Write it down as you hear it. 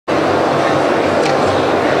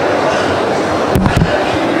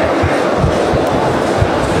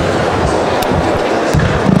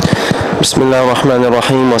بسم الله الرحمن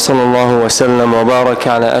الرحيم وصلى الله وسلم وبارك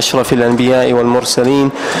على أشرف الأنبياء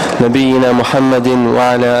والمرسلين نبينا محمد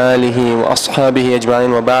وعلى آله وأصحابه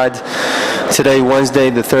أجمعين وبعد. Today,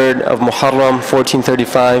 Wednesday, the 3rd of Muharram,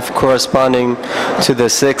 1435, corresponding to the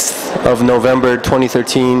 6th of November,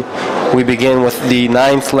 2013, we begin with the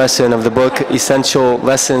 9th lesson of the book, Essential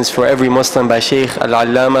Lessons for Every Muslim by Sheikh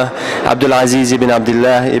Al-Allama Abdul-Aziz ibn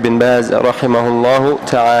ibn Baz, rahimahullah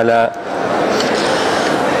ta'ala.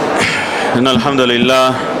 إن الحمد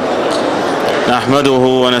لله نحمده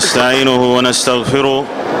ونستعينه ونستغفره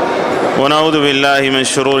ونعوذ بالله من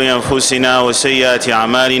شرور أنفسنا وسيئات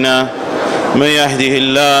أعمالنا من يهده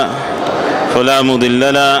الله فلا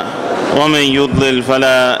مضل له ومن يضلل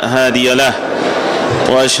فلا هادي له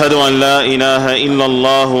وأشهد أن لا إله إلا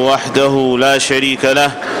الله وحده لا شريك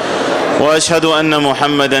له وأشهد أن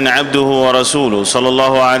محمدا عبده ورسوله صلى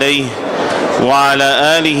الله عليه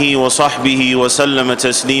وعلى آله وصحبه وسلم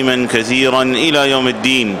تسليما كثيرا إلى يوم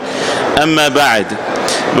الدين. أما بعد,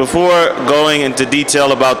 before going into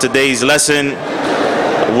detail about today's lesson,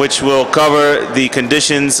 which will cover the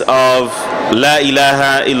conditions of La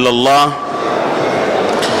ilaha illallah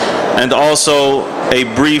and also a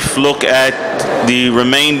brief look at the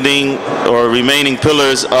remaining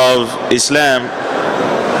pillars of Islam,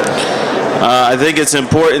 I think it's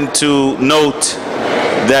important to note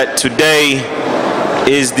that today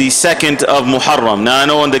is the 2nd of Muharram. Now I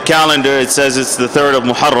know on the calendar it says it's the 3rd of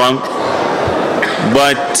Muharram,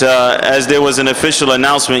 but as there was an official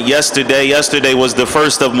announcement yesterday was the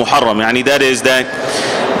 1st of Muharram. Yani that is that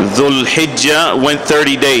Dhul Hijjah went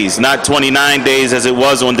 30 days, not 29 days as it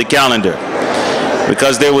was on the calendar,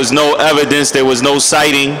 because there was no evidence, there was no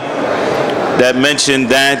sighting that mentioned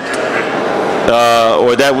that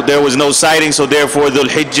or that there was no sighting, so therefore Dhul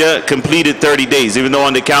Hijjah completed 30 days, even though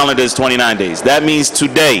on the calendar is 29 days. That means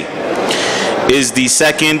today is the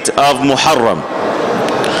 2nd of Muharram,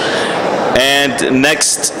 and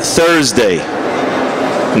next Thursday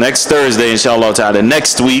inshallah ta'ala,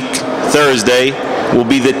 next week Thursday will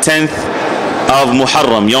be the 10th of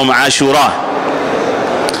Muharram, Yawm Ashura.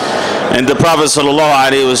 And the Prophet sallallahu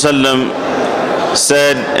alaihi wasallam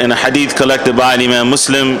said in a hadith collected by Imam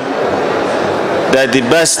Muslim that the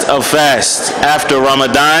best of fast after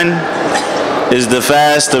Ramadan is the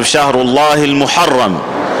fast of Shahrullah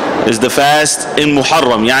al-Muharram, is the fast in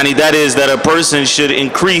Muharram. Yani that is that a person should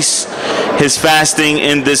increase his fasting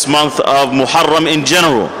in this month of Muharram in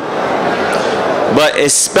general, but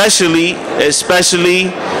especially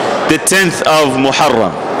the 10th of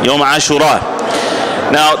Muharram, Yawm Ashura.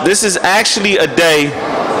 Now this is actually a day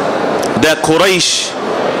that Quraysh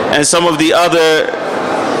and some of the other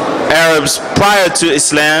Arabs prior to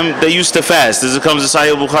Islam, they used to fast. This comes in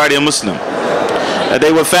Sahih Bukhari and Muslim.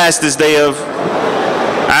 They would fast this day of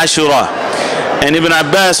Ashura. And Ibn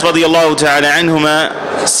Abbas radiyallahu ta'ala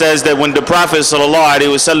anhuma says that when the Prophet sallallahu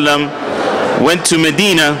alaihi wasallam went to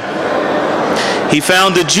Medina, he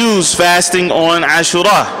found the Jews fasting on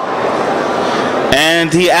Ashura,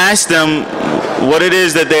 and he asked them what it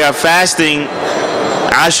is that they are fasting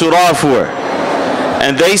Ashura for,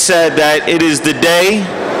 and they said that it is the day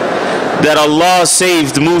that Allah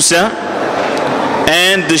saved Musa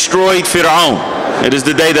and destroyed Fir'aun. It is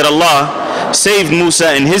the day that Allah saved Musa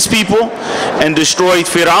and his people and destroyed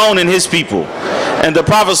Fir'aun and his people. And the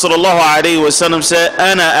Prophet ﷺ said,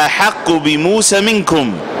 Ana ahaqqu bi Musa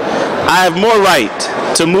minkum. I have more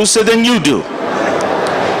right to Musa than you do.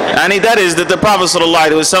 And that is that the Prophet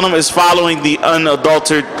ﷺ is following the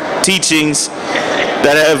unadulterated teachings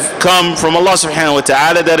that have come from Allah subhanahu wa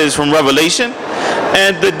ta'ala, that is from revelation.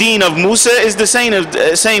 And the deen of Musa is the same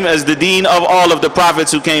as the deen of all of the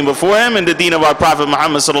prophets who came before him, and the deen of our Prophet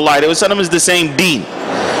Muhammad sallallahu alaihi wasallam is the same deen.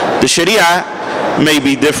 The Sharia may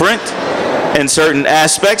be different in certain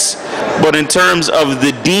aspects, but in terms of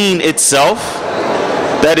the deen itself,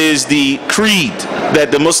 that is the creed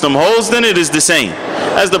that the Muslim holds, then it is the same.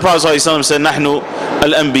 As the Prophet sallallahu alaihi wasallam said, "Nahnu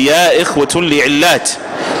al-anbiya ikhwatun li'illat,"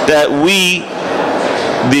 that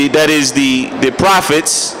the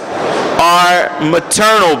prophets are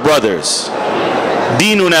maternal brothers.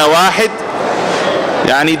 Dinuna wahid,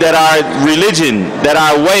 yani that our religion, that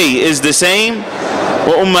our way is the same.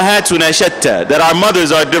 Wa ummahatuna shatta, that our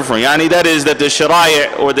mothers are different. Yani that is that the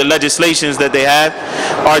sharia or the legislations that they have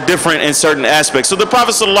are different in certain aspects. So the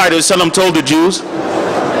Prophet ﷺ told the Jews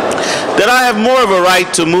that I have more of a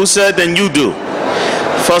right to Musa than you do.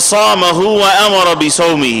 فصامه وأمر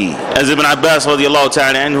بصومه, as Ibn Abbas radiallahu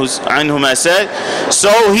ta'ala anhuma said.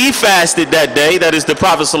 So he fasted that day, that is the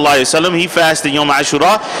Prophet sallallahu alaihi wasallam, he fasted Yom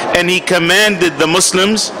Ashura, and he commanded the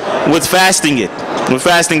Muslims with fasting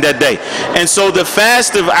that day. And so the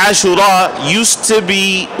fast of Ashura used to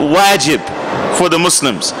be wajib for the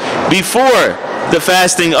Muslims before the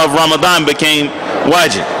fasting of Ramadan became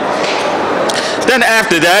wajib. Then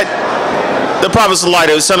after that, the Prophet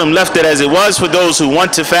ﷺ left it as it was. For those who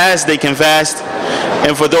want to fast, they can fast,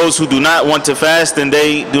 and for those who do not want to fast, then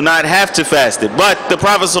they do not have to fast it. But the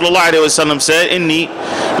Prophet ﷺ said, "Inni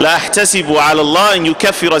la ahtasibu ala Allah an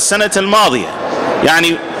yukaffira as-sanata al-madiyah,"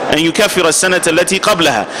 yani an yukaffira as-sanata allati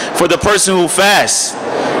qablaha. For the person who fasts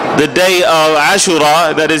the day of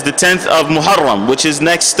Ashura, that is the 10th of Muharram, which is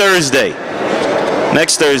next Thursday,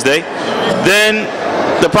 then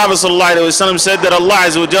the Prophet ﷺ said that Allah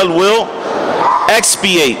Azza wa Jal will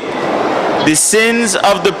expiate the sins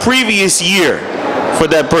of the previous year for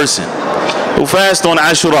that person who fasts on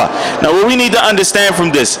Ashura. Now what we need to understand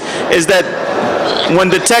from this is that when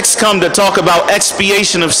the texts come to talk about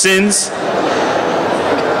expiation of sins,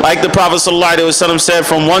 like the Prophet ﷺ said,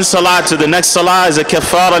 from one salah to the next salah is a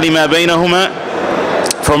kaffara lima baynahuma,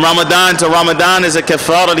 from Ramadan to Ramadan is a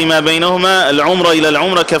kaffara lima baynahuma, al-umrah ila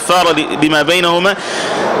al-umrah kaffara lima baynahuma,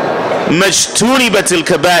 majtunibat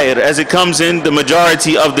al-kabair, as it comes in the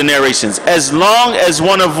majority of the narrations. As long as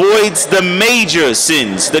one avoids the major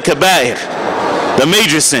sins, the kabair, the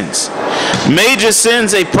major sins. Major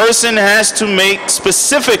sins a person has to make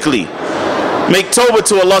specifically. Make tawbah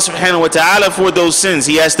to Allah subhanahu wa ta'ala for those sins.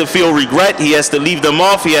 He has to feel regret. He has to leave them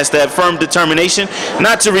off. He has to have firm determination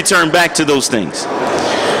not to return back to those things.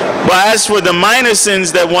 But as for the minor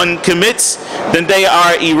sins that one commits, then they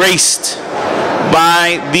are erased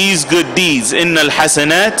by these good deeds. Innal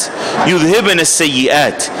hasanat yudhibna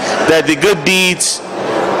as-sayyi'at. That the good deeds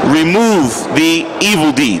remove the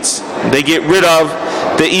evil deeds. They get rid of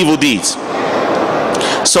the evil deeds.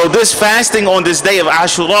 So this fasting on this day of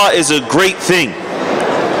Ashura is a great thing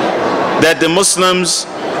that the Muslims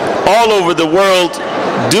all over the world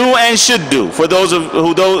do and should do. For those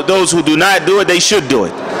who do not do it, they should do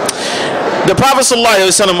it. The Prophet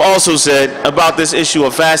ﷺ also said about this issue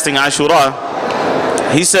of fasting Ashura,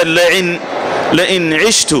 he said, لَإِنْ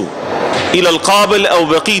عِشْتُ إِلَى الْقَابِلِ أَوْ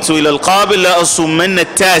بَقِيتُ إِلَى الْقَابِلِ لَأَصُمَّنَّ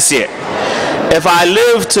التَّاسِعِ. If I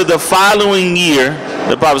live to the following year,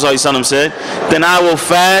 the Prophet ﷺ said, then I will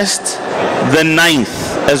fast the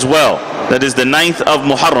 9th as well. That is the 9th of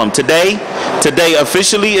Muharram. Today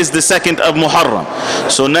officially is the 2nd of Muharram.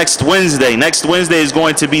 So next Wednesday is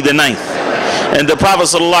going to be the 9th. And the Prophet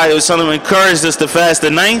ﷺ encouraged us to fast the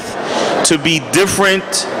 9th to be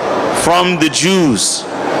different from the Jews.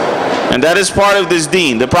 And that is part of this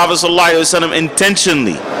deen. The Prophet ﷺ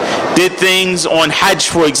intentionally did things on Hajj,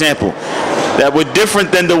 for example, that were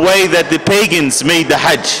different than the way that the pagans made the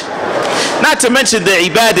Hajj. Not to mention the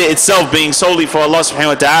ibadah itself being solely for Allah subhanahu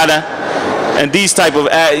wa ta'ala, and these type of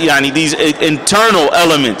these internal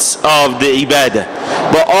elements of the ibadah.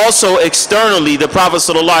 But also externally, the Prophet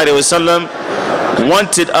sallallahu alaihi wasallam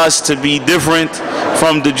wanted us to be different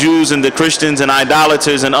from the Jews and the Christians and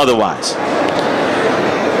idolaters and otherwise.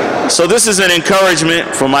 So this is an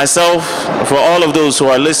encouragement for myself, for all of those who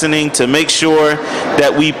are listening, to make sure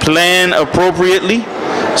that we plan appropriately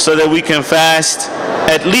so that we can fast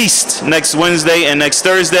at least next Wednesday and next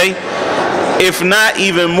Thursday, if not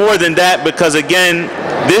even more than that, because again,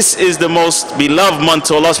 this is the most beloved month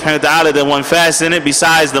to Allah subhanahu wa ta'ala that one fasts in it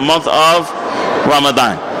besides the month of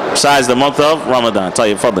Ramadan.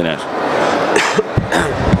 طيب فضل يا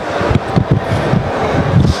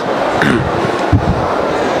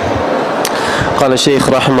قال الشيخ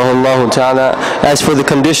rahimahullah ta'ala, as for the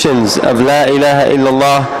conditions of La ilaha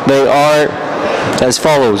illallah, they are as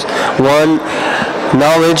follows. 1.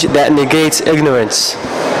 Knowledge that negates ignorance.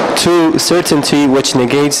 2. Certainty which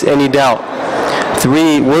negates any doubt.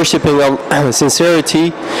 3. Worshipping of sincerity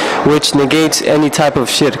which negates any type of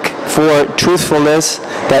shirk. 4. Truthfulness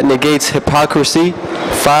that negates hypocrisy.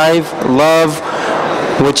 5. Love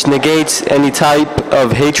which negates any type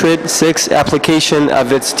of hatred. 6. Application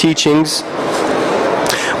of its teachings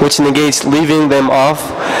which negates leaving them off.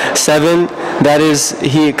 7. That is,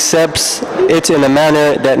 he accepts it in a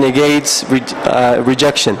manner that negates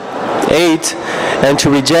rejection. 8. And to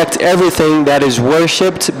reject everything that is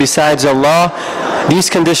worshipped besides Allah. These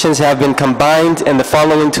conditions have been combined in the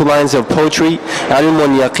following 2 lines of poetry: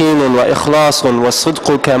 علم يقين وإخلاص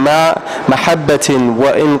والصدق كما محبة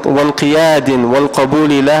وانقياد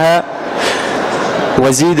والقبول لها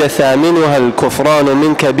وزيد ثامنها الكفران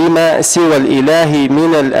منك بما سوى الإله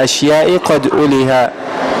من الأشياء قد أُلِهَا.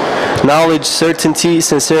 knowledge, certainty,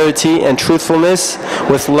 sincerity, and truthfulness,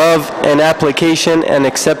 with love and application and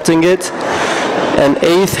accepting it. And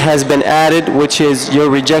eighth has been added, which is your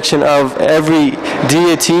rejection of every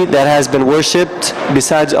deity that has been worshipped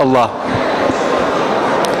besides Allah.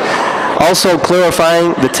 Also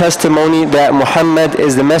clarifying the testimony that Muhammad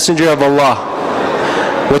is the messenger of Allah,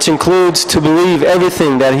 which includes to believe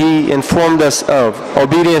everything that he informed us of,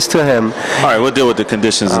 obedience to him. All right, we'll deal with the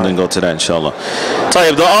conditions and then go to that, inshallah.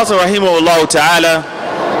 Tayyib, the author, rahimahullah ta'ala,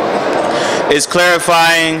 is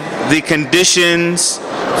clarifying the conditions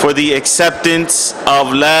for the acceptance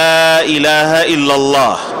of La ilaha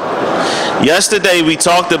illallah. Yesterday we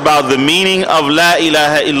talked about the meaning of La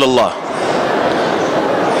ilaha illallah,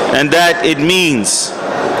 and that it means,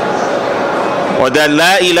 or that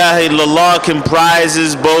La ilaha illallah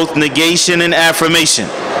comprises both negation and affirmation.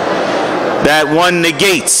 That one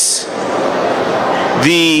negates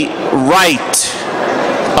the right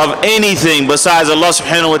of anything besides Allah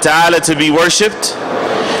subhanahu wa ta'ala to be worshipped,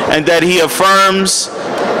 and that he affirms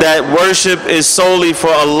that worship is solely for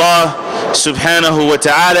Allah subhanahu wa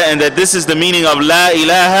ta'ala, and that this is the meaning of La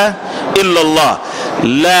ilaha illallah.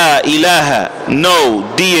 La ilaha, no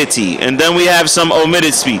deity, and then we have some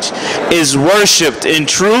omitted speech, is worshipped in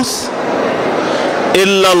truth,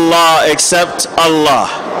 illallah, except Allah,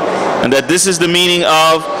 and that this is the meaning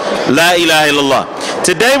of La ilaha illallah.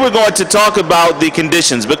 Today we're going to talk about the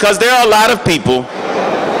conditions, because there are a lot of people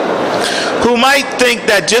who might think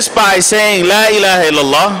that just by saying La ilaha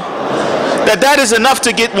illallah, that is enough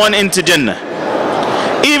to get one into Jannah.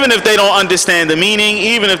 Even if they don't understand the meaning,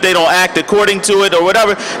 even if they don't act according to it or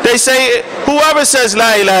whatever, they say whoever says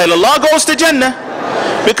La ilaha illallah goes to Jannah.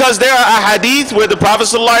 Because there are hadith where the Prophet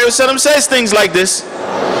ﷺ says things like this.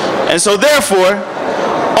 And so therefore,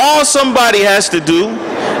 all somebody has to do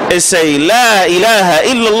is say La ilaha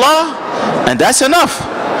illallah, and that's enough.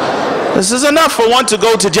 This is enough for one to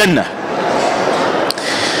go to Jannah.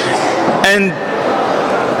 And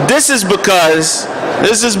this is because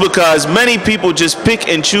many people just pick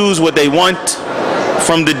and choose what they want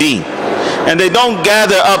from the deen, and they don't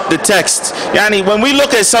gather up the text. Yani, when we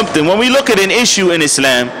look at something, when we look at an issue in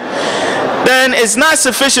Islam, then it's not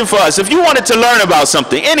sufficient for us. If you wanted to learn about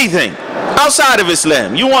something, anything outside of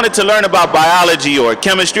Islam, you wanted to learn about biology or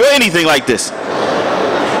chemistry or anything like this,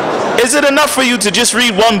 is it enough for you to just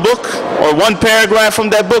read one book or one paragraph from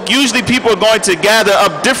that book? Usually people are going to gather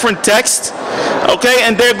up different texts, okay,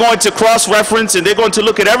 and they're going to cross-reference, and they're going to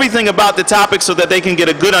look at everything about the topic so that they can get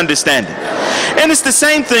a good understanding. And it's the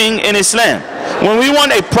same thing in Islam. When we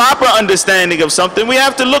want a proper understanding of something, we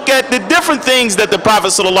have to look at the different things that the Prophet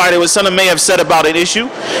ﷺ may have said about an issue,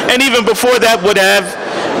 and even before that what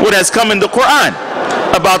has come in the Quran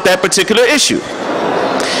about that particular issue.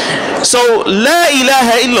 So La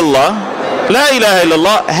ilaha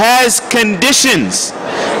illallah has conditions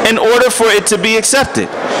in order for it to be accepted.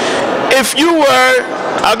 If you were,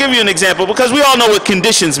 I'll give you an example, because we all know what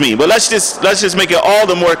conditions mean, but let's just make it all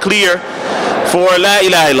the more clear for La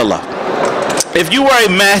ilaha illallah. If you were a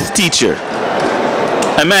math teacher,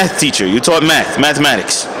 you taught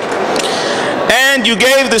mathematics, and you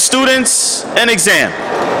gave the students an exam,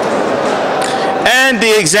 and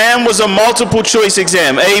the exam was a multiple choice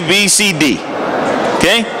exam, A, B, C, D,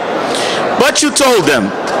 okay? But you told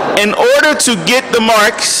them, in order to get the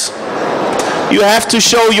marks, you have to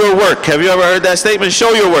show your work. Have you ever heard that statement?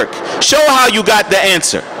 Show your work. Show how you got the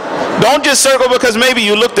answer. Don't just circle because maybe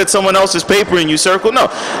you looked at someone else's paper and you circled. No,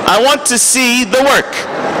 I want to see the work.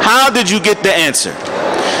 How did you get the answer?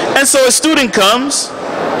 And so a student comes,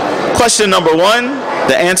 question number 1,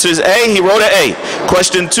 the answer is A, he wrote an A.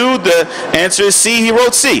 Question 2, the answer is C, he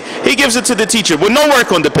wrote C. He gives it to the teacher with no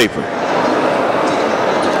work on the paper.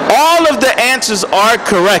 All of the answers are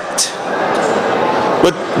correct,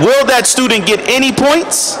 but will that student get any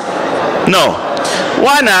points? No.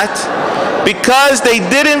 Why not? Because they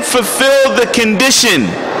didn't fulfill the condition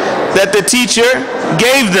that the teacher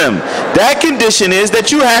gave them. That condition is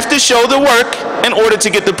that you have to show the work in order to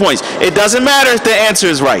get the points. It doesn't matter if the answer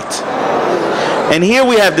is right. And here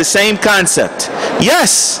we have the same concept.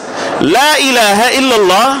 Yes, La ilaha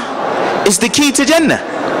illallah is the key to Jannah,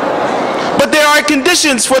 but there are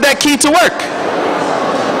conditions for that key to work.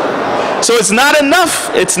 So it's not enough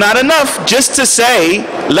just to say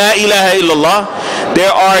La ilaha illallah.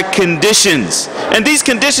 There are conditions, and these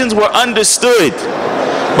conditions were understood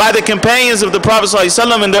by the companions of the Prophet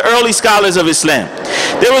ﷺ and the early scholars of Islam.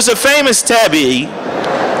 There was a famous tabi'i.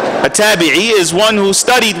 A tabi'i is one who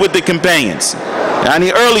studied with the companions, and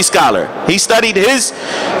the early scholar. He studied his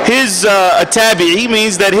a tabi'i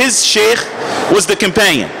means that his sheikh was the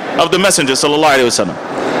companion of the Messenger ﷺ.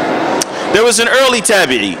 There was an early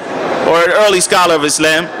tabi'i or an early scholar of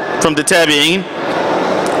Islam from the Tabi'een.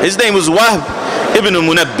 His name was Wahb ibn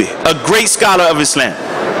Munabbih, a great scholar of Islam.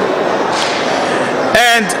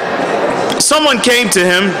 And someone came to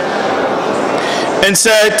him and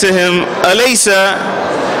said to him, Alaysa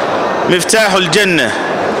miftahul jannah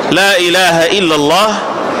la ilaha illallah?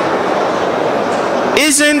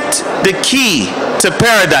 Isn't the key to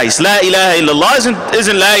paradise la ilaha illallah?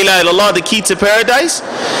 Isn't la ilaha illallah the key to paradise?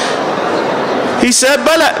 He said,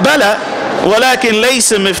 Bala, bala, walakin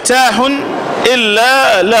laysa miftahun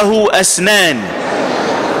illa lahu asnan.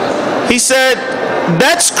 He said,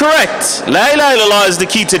 that's correct. La ilaha illallah is the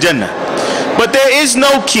key to Jannah. But there is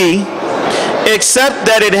no key except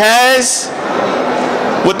that it has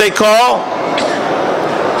what they call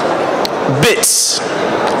bits,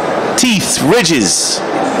 teeth, ridges,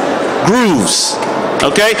 grooves.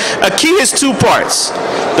 Okay? A key is two parts.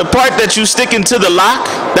 The part that you stick into the lock,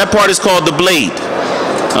 that part is called the blade.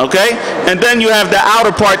 Okay? And then you have the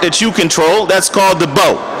outer part that you control, that's called the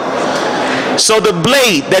bow. So the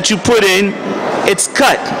blade that you put in, it's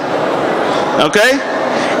cut. Okay?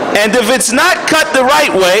 And if it's not cut the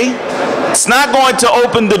right way, it's not going to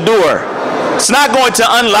open the door. It's not going to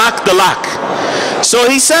unlock the lock. So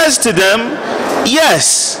he says to them,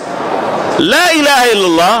 yes, La ilaha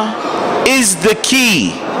illallah is the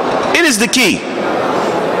key. It is the key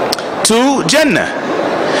to Jannah.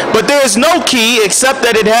 But there is no key except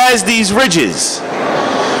that it has these ridges.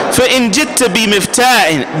 فَإِنْ جِئْتَ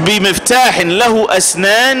بِمِفْتَاحٍ لَهُ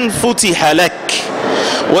أَسْنَانٍ فُتِحَ لَكَ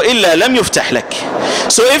وَإِلَّا لَمْ يُفْتَحْ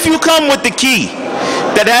لَكَ. So if you come with the key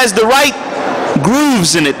that has the right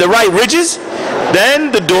grooves in it, the right ridges,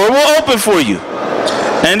 then the door will open for you.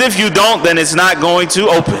 And if you don't, then it's not going to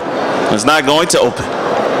open. It's not going to open.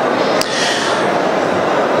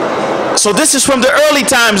 So this is from the early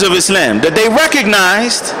times of Islam, that they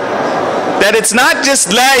recognized that it's not just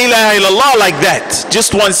La ilaha illallah like that,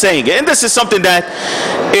 just one saying it. And this is something that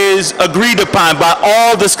is agreed upon by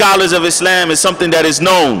all the scholars of Islam. It's something that is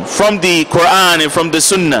known from the Quran and from the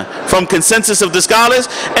Sunnah, from consensus of the scholars,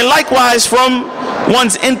 and likewise from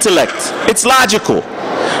one's intellect. It's logical.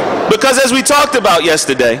 Because as we talked about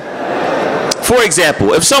yesterday, for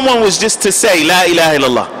example, if someone was just to say La ilaha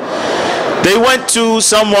illallah, they went to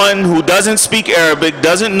someone who doesn't speak Arabic,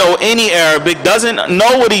 doesn't know any Arabic, doesn't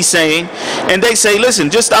know what he's saying, and they say, listen,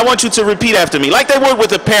 just I want you to repeat after me, like they would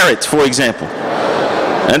with a parrot, for example.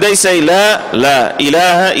 And they say, La,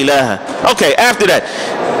 ilaha, ilaha. Okay, after that,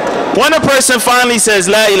 when a person finally says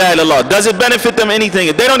La ilaha illallah, does it benefit them anything?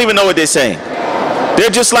 If they don't even know what they're saying, they're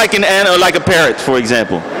just like an ant or like a parrot, for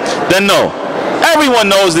example, then no. Everyone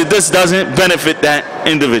knows that this doesn't benefit that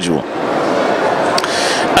individual.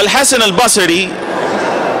 Al-Hasan al-Basri,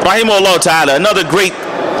 rahimahullah ta'ala, another great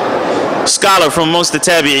scholar from amongst the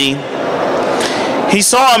Tabi'een, he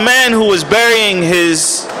saw a man who was burying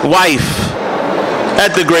his wife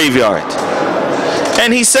at the graveyard.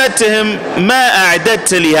 And he said to him, مَا أَعْدَدْتَ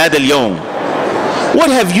لِهَذَا الْيَوْمِ? What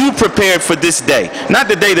have you prepared for this day? Not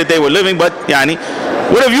the day that they were living, but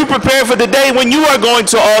what have you prepared for the day when you are going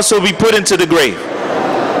to also be put into the grave?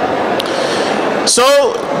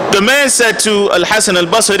 So the man said to Al-Hasan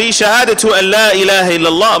al-Basri, Shahadatu an la ilaha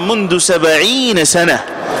illallah mundu sab'een sana.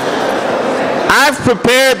 I've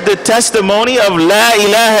prepared the testimony of La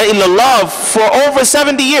ilaha illallah for over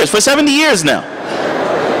 70 years, for 70 years now.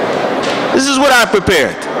 This is what I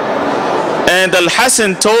prepared. And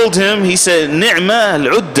Al-Hasan told him, he said, Ni'ma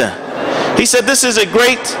al-udda. He said, this is a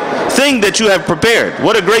great thing that you have prepared.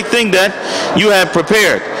 What a great thing that you have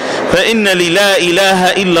prepared. فَإِنَّ لِلَا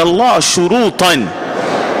إِلَهَ إِلَّا اللَّهِ شُرُوطًا.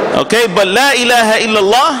 Okay, but La ilaha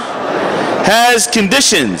illallah has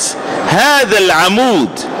conditions. هَذَا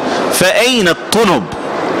الْعَمُودِ فَأَيْنَ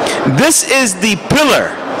الطُّنُبِ. This is the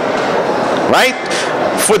pillar, right,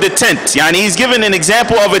 for the tent. He's given an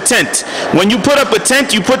example of a tent. When you put up a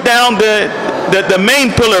tent, you put down the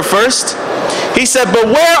main pillar first. He said, but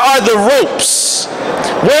where are the ropes?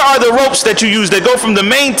 Where are the ropes that you use that go from the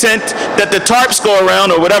main tent that the tarps go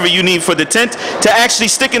around or whatever you need for the tent to actually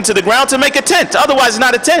stick into the ground to make a tent? Otherwise, it's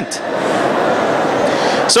not a tent.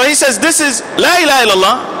 So he says, this is La ilaha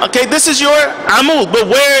illallah. Okay, this is your amud. But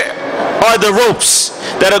where are the ropes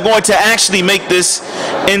that are going to actually make this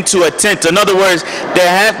into a tent? In other words, they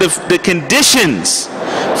have the conditions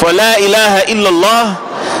for La ilaha illallah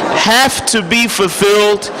have to be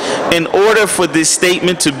fulfilled in order for this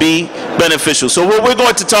statement to be beneficial. So what we're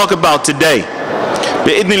going to talk about today,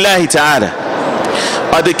 bi'idhnillahi ta'ala,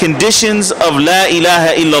 are the conditions of La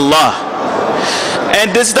ilaha illallah.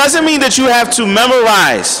 And this doesn't mean that you have to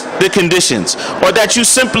memorize the conditions or that you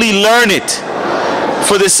simply learn it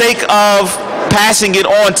for the sake of passing it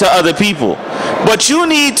on to other people. But you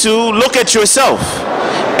need to look at yourself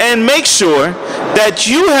and make sure that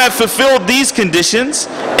you have fulfilled these conditions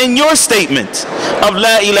in your statement of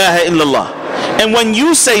La ilaha illallah. And when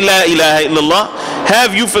you say La ilaha illallah,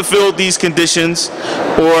 have you fulfilled these conditions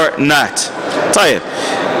or not? Tahir.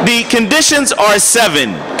 The conditions are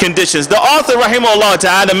 7 conditions. The author, rahimahullah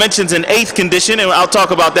ta'ala, mentions an 8th condition, and I'll talk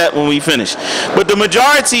about that when we finish. But the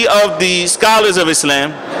majority of the scholars of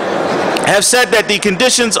Islam have said that the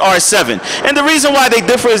conditions are 7. And the reason why they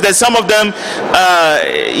differ is that some of them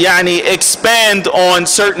expand on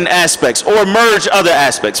certain aspects or merge other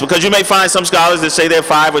aspects. Because you may find some scholars that say they're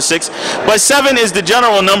 5 or 6, but 7 is the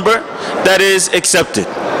general number that is accepted.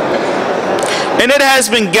 And it has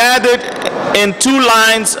been gathered in 2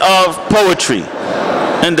 lines of poetry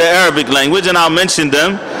in the Arabic language, and I'll mention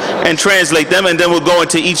them and translate them, and then we'll go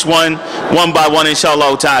into each one by one,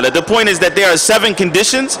 inshallah ta'ala. The point is that there are 7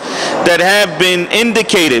 conditions that have been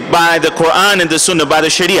indicated by the Quran and the Sunnah, by the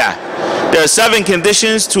Sharia. There are 7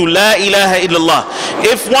 conditions to La ilaha illallah.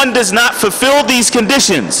 If one does not fulfill these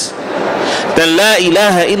conditions, then La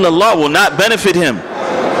ilaha illallah will not benefit him.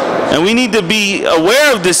 And we need to be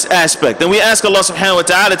aware of this aspect. And we ask Allah subhanahu wa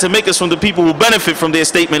ta'ala to make us from the people who benefit from their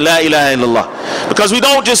statement, La ilaha illallah. Because we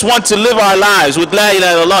don't just want to live our lives with La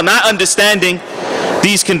ilaha illallah, not understanding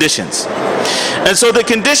these conditions. And so the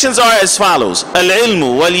conditions are as follows.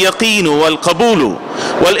 Al-ilmu wal-yaqinu wal-qabulu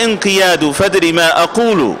wal-inqiyadu fadri ma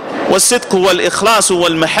aqulu wal-sidqu wal-ikhlasu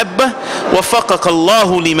wal-mahabba wafaqaka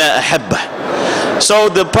Allahu lima ahabba. So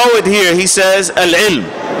the poet here, he says, al-ilm,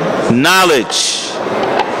 knowledge.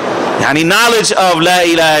 Knowledge of La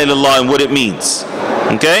ilaha illallah and what it means.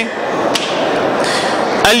 Okay?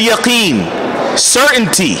 Al-yaqeen,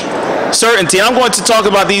 certainty. Certainty. I'm going to talk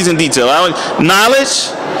about these in detail. Knowledge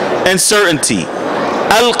and certainty.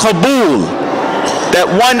 Al-qabul, that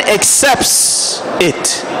one accepts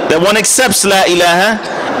it. That one accepts La ilaha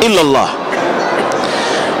illallah.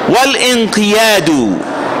 Wal-inqiyadu,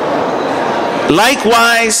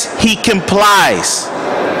 likewise he complies.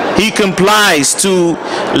 He complies to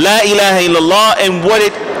La ilaha illallah and what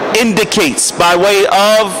it indicates by way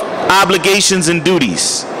of obligations and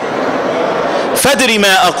duties. Fadri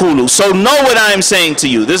ma aqulu, so know what I am saying to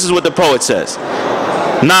you. This is what the poet says.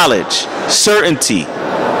 Knowledge, certainty,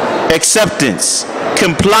 acceptance,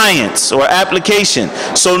 compliance or application.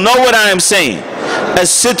 So know what I am saying.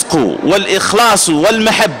 As-sidqu wal-ikhlasu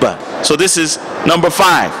wal-mahabba. So this is number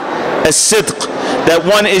 5. As-sidq, that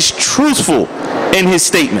one is truthful in his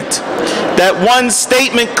statement, that one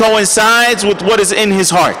statement coincides with what is in his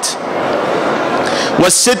heart.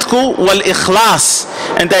 Was-sidqu wal-ikhlas,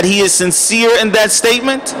 and that he is sincere in that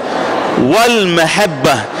statement.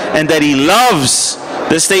 Wal-mahabba, and that he loves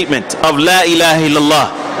the statement of La ilaha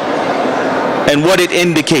illallah and what it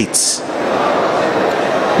indicates.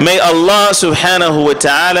 May Allah subhanahu wa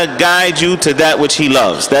ta'ala guide you to that which he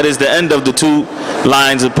loves. That is the end of the 2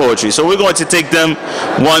 lines of poetry. So we're going to take them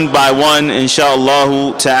one by one,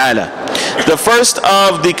 inshaAllah ta'ala. The first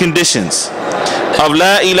of the conditions of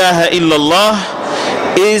La ilaha illallah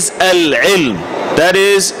is al-ilm. That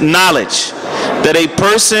is knowledge. That a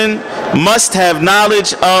person must have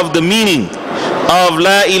knowledge of the meaning of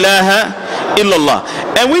La ilaha illallah.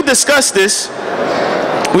 And we discussed this.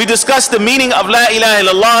 We discussed the meaning of La ilaha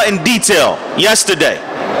illallah in detail yesterday.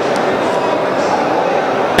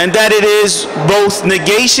 And that it is both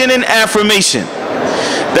negation and affirmation.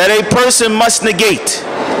 That a person must negate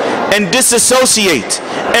and disassociate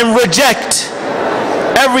and reject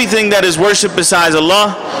everything that is worshipped besides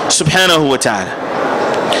Allah subhanahu wa ta'ala.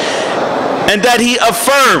 And that he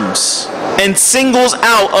affirms and singles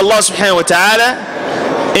out Allah subhanahu wa ta'ala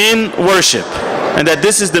in worship. And that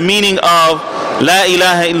this is the meaning of La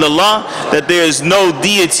ilaha illallah, that there is no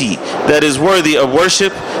deity that is worthy of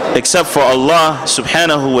worship except for Allah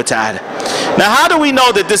subhanahu wa ta'ala. Now how do we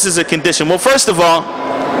know that this is a condition? Well, first of all,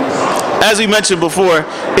 as we mentioned before,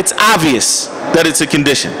 it's obvious that it's a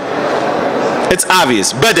condition. It's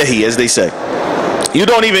obvious, badahi as they say. You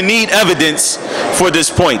don't even need evidence for this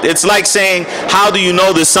point. It's like saying, how do you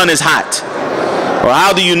know the sun is hot? Or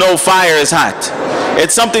how do you know fire is hot?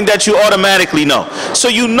 It's something that you automatically know. So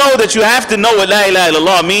you know that you have to know what La ilaha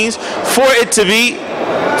illallah means for it to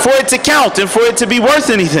count and for it to be worth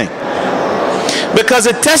anything. Because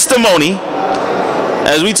a testimony,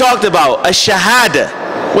 as we talked about, a shahada,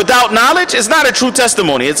 without knowledge, is not a true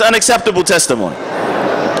testimony. It's unacceptable testimony.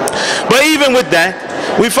 But even with that,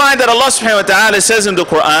 we find that Allah subhanahu wa ta'ala says in the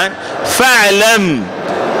Quran, فَعْلَمْ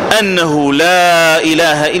أَنَّهُ لَا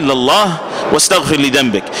إِلَهَ إِلَّا اللَّهُ وَاسْتَغْفِرْ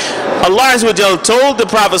لِذَنْبِكَ. Allah Azza wa Jal told the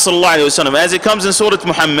Prophet sallallahu alaihi wasallam, as it comes in Surah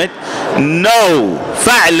Muhammad, know,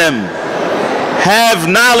 fa'lam, have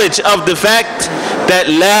knowledge of the fact that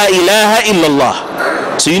la ilaha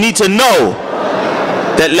illallah. So you need to know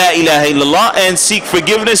that la ilaha illallah and seek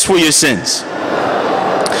forgiveness for your sins.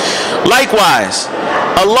 Likewise,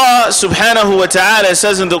 Allah subhanahu wa ta'ala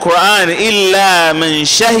says in the Quran, إِلَّا مَنْ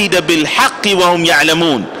شَهِدَ بِالْحَقِّ وَهُمْ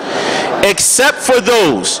يَعْلَمُونَ, except for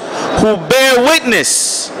those who bear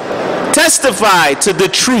witness, testify to the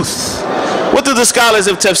truth. What do the scholars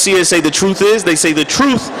of tafsir say the truth is? They say the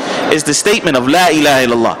truth is the statement of la ilaha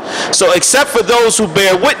illallah. So except for those who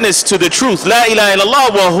bear witness to the truth, la ilaha illallah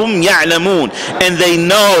وَهُمْ يَعْلَمُونَ, and they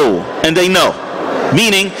know,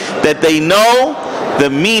 meaning that they know the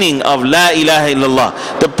meaning of la ilaha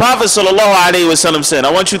illallah. The Prophet sallallahu alaihi wasallam said,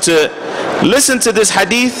 I want you to listen to this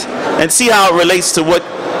hadith and see how it relates to what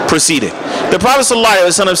preceded. The Prophet sallallahu alaihi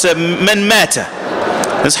wasallam said, man mata,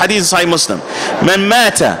 this hadith is Sahih Muslim, man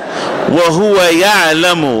mata wa huwa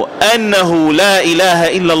ya'lamu annahu la ilaha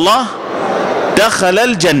illallah dakhala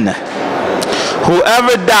al-jannah.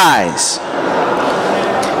 Whoever dies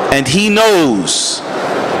and he knows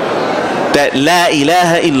that la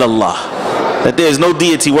ilaha illallah, that there is no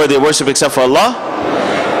deity worthy of worship except for Allah,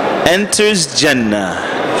 enters Jannah.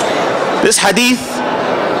 This hadith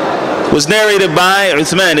was narrated by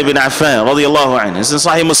Uthman ibn Affan radiyallahu anhu. It's in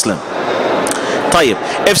Sahih Muslim. طيب,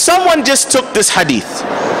 if someone just took this hadith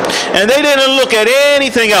and they didn't look at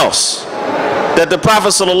anything else that the Prophet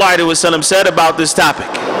sallallahu alaihi wasallam said about this topic,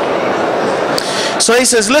 so he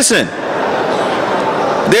says, listen,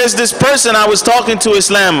 there's this person I was talking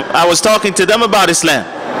to them about Islam.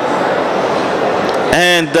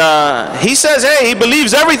 And he says, hey, he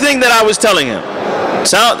believes everything that I was telling him.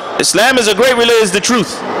 Islam is a great religion, is the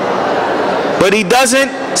truth. But he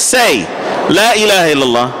doesn't say la ilaha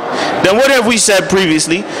illallah. Then what have we said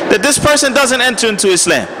previously? That this person doesn't enter into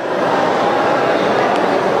Islam.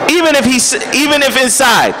 Even if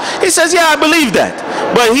inside he says, yeah, I believe that,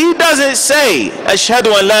 but he doesn't say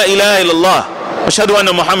ashhadu an la ilaha illallah, ashhadu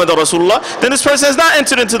anna Muhammadan Rasulullah, then this person has not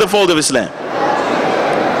entered into the fold of Islam.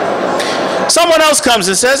 Someone else comes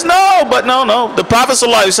and says, no. The Prophet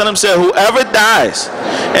ﷺ said, whoever dies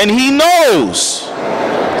and he knows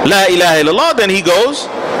la ilaha illallah, then he goes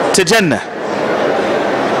to Jannah.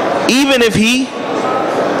 Even if he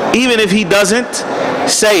doesn't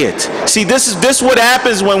say it. See, this is what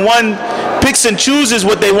happens when one picks and chooses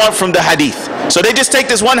what they want from the hadith. So they just take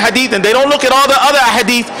this one hadith and they don't look at all the other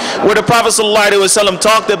hadith where the Prophet ﷺ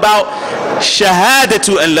talked about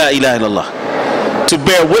shahadatu an la ilaha illallah, to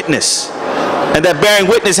bear witness. And that bearing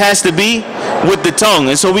witness has to be with the tongue.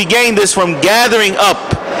 And so we gain this from gathering up,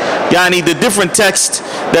 yani, the different texts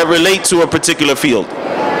that relate to a particular field.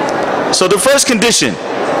 So the first condition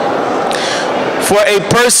for a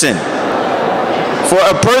person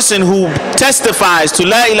who testifies to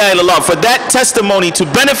la ilaha illallah, for that testimony to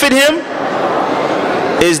benefit him,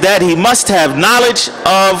 is that he must have knowledge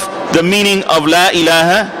of the meaning of la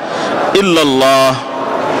ilaha illallah.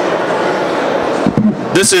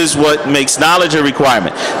 This is what makes knowledge a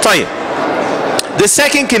requirement. Tayyib. The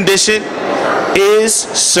second condition is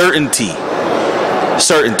certainty.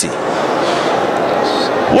 Certainty.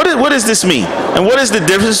 What does this mean? And what is the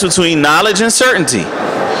difference between knowledge and certainty?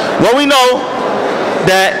 Well, we know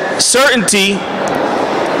that certainty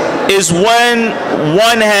is when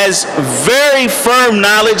one has very firm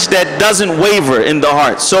knowledge that doesn't waver in the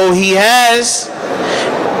heart. So he has,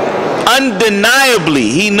 undeniably,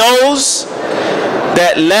 he knows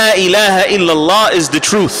that la ilaha illallah is the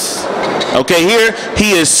truth. Okay, here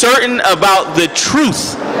he is certain about the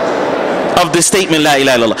truth of the statement la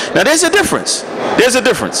ilaha illallah. Now there's a difference. There's a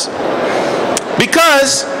difference.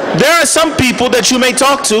 Because there are some people that you may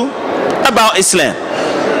talk to about Islam,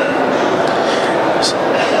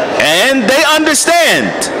 and they understand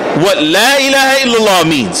what la ilaha illallah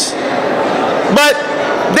means, but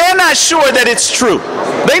they're not sure that it's true.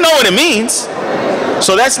 They know what it means,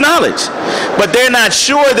 so that's knowledge, but they're not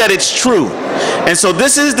sure that it's true. And so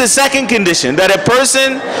this is the second condition, that a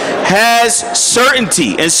person has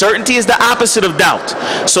certainty, and certainty is the opposite of doubt.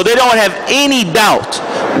 So they don't have any doubt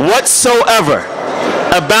whatsoever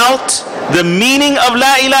about the meaning of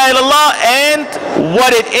la ilaha illallah and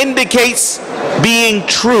what it indicates being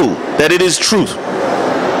true, that it is truth.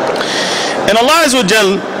 And Allah Azza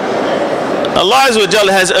wa Jal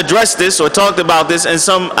has addressed this or talked about this in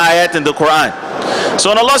some ayat in the Quran. So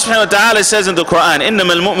when Allah subhanahu wa ta'ala says in the Quran,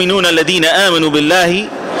 إِنَّمَا الْمُؤْمِنُونَ الَّذِينَ آمَنُوا بِاللَّهِ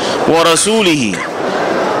وَرَسُولِهِ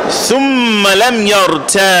ثُمَّ لَمْ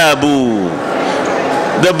يَرْتَابُوا,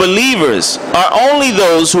 the believers are only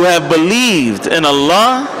those who have believed in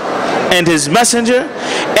Allah and His Messenger,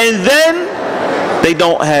 and then they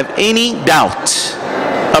don't have any doubt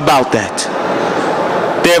about that.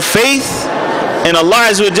 Their faith in Allah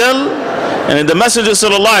Azza wa Jal and in the Messenger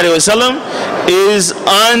sallallahu alaihi wasallam is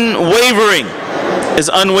unwavering. Is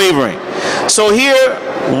unwavering. So here,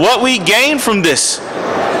 what we gain from this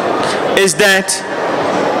is that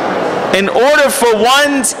in order for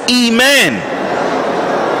one's iman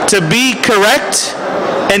to be correct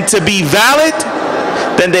and to be valid,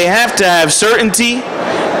 then they have to have certainty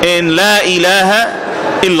in la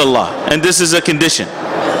ilaha illallah, and this is a condition.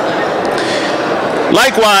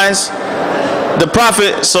 Likewise, the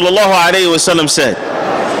Prophet sallallahu alaihi wasallam said,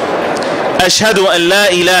 "Ashhadu an la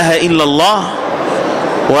ilaha illallah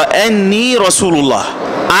wa anni rasulullah."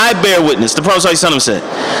 I bear witness. The Prophet sallallahu alaihi wasallam said,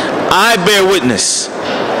 "I bear witness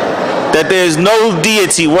that there is no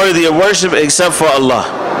deity worthy of worship except for Allah,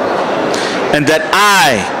 and that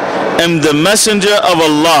I am the messenger of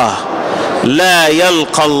Allah. لا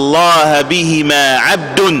يلقى الله بهما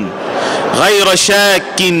عبد غير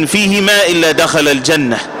شاك فيهما إلا دخل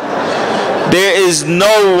الجنة." There is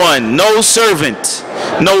no one, no servant,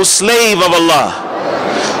 no slave of Allah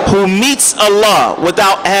who meets Allah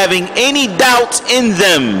without having any doubt in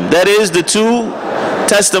them, that is the two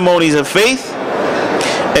testimonies of faith,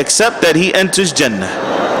 except that he enters Jannah.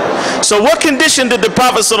 So what condition did the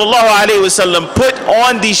Prophet ﷺ put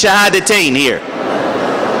on the shahadatain here?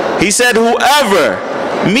 He said, whoever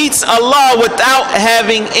meets Allah without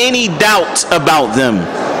having any doubt about them.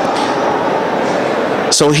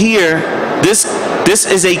 So here, this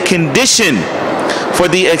is a condition for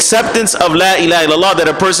the acceptance of la ilaha illallah, that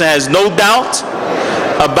a person has no doubt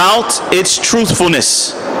about its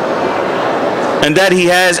truthfulness and that he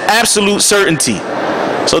has absolute certainty.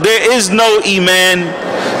 So there is no iman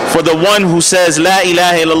for the one who says la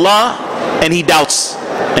ilaha illallah and he doubts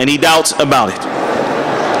about it.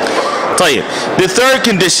 طيب. The third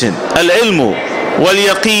condition, al-ilmu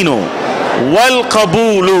wal-yaqinu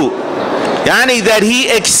wal-qabulu, yani that he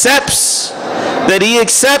accepts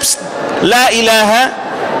la ilaha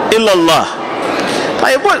illallah.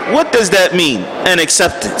 Like what does that mean, an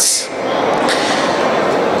acceptance?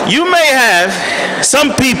 You may have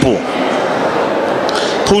some people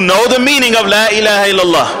who know the meaning of la ilaha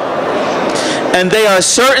illallah and they are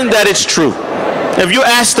certain that it's true. If you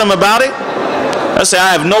ask them about it, they'll say,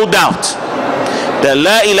 I have no doubt that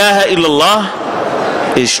la ilaha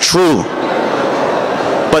illallah is true,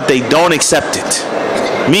 but they don't accept it.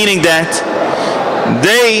 Meaning that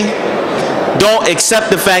they don't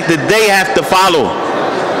accept the fact that they have to follow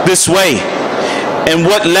this way and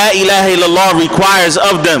what la ilaha illallah requires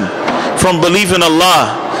of them, from belief in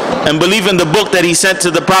Allah and belief in the book that he sent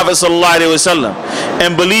to the Prophet sallallahu alaihi wasallam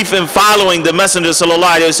and belief in following the Messenger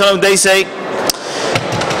sallallahu alaihi wasallam. They say,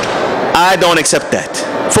 I don't accept that,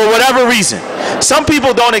 for whatever reason. Some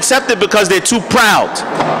people don't accept it because they're too proud.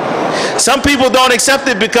 Some people don't accept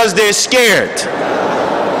it because they're scared.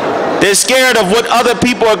 They're scared of what other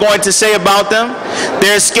people are going to say about them.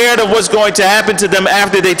 They're scared of what's going to happen to them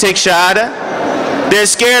after they take shahada. They're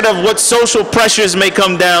scared of what social pressures may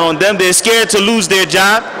come down on them. They're scared to lose their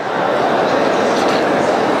job,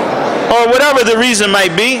 or whatever the reason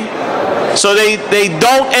might be. So they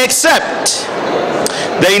don't accept.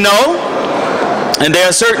 They know and they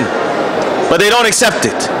are certain, but they don't accept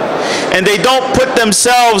it. And they don't put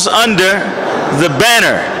themselves under the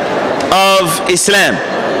banner of Islam.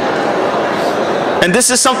 And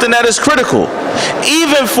this is something that is critical,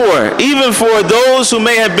 even for those who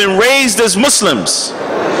may have been raised as Muslims.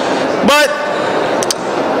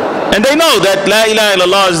 And they know that la ilaha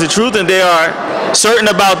illallah is the truth and they are certain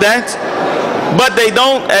about that, but they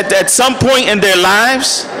don't, at some point in their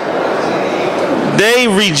lives, they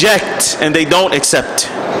reject and they don't accept.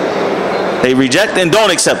 They reject and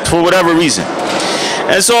don't accept for whatever reason.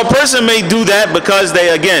 And so a person may do that because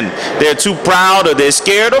they're too proud, or they're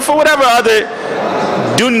scared, or for whatever other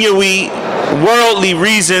dunyawi, worldly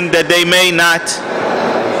reason that they may not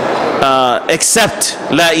accept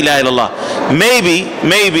la ilaha illallah.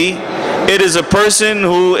 Maybe it is a person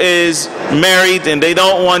who is married and they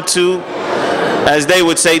don't want to, as they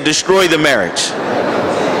would say, destroy the marriage.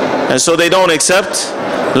 And so they don't accept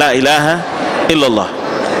la ilaha illallah.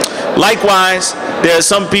 Likewise, there are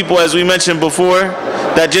some people, as we mentioned before,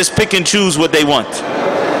 that just pick and choose what they want.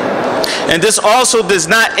 And this also does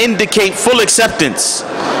not indicate full acceptance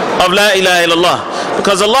of la ilaha illallah,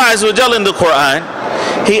 because Allah Azza wa Jalla in the Quran,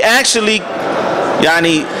 he actually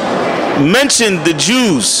mentioned the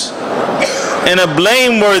Jews in a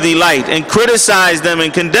blameworthy light and criticized them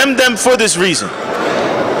and condemned them for this reason.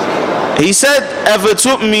 He said,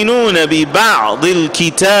 أَفَتُؤْمِنُونَ بِبَعْضِ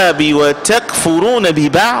الْكِتَابِ وَتَكْفُرُونَ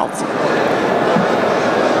بِبَعْضِ.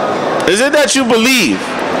 Is it that you believe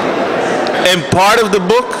in part of the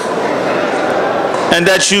book and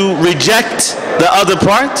that you reject the other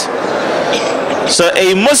part. So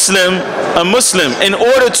a Muslim, in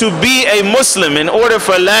order to be a Muslim, in order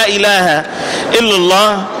for la ilaha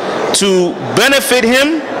illallah to benefit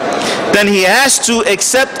him, then he has to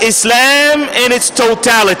accept Islam in its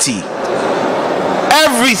totality.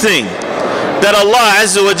 Everything that Allah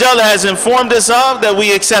Azza wa Jalla has informed us of, that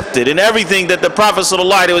we accept it. And everything that the Prophet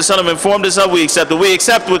ﷺ informed us of, we accept it. We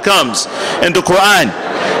accept what comes in the Quran.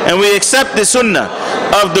 And we accept the Sunnah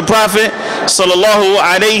of the Prophet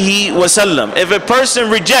ﷺ. If a person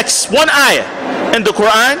rejects one ayah in the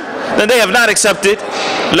Quran, then they have not accepted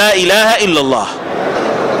La ilaha illallah.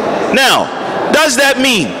 Now, does that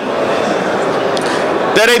mean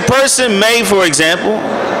that a person may, for example,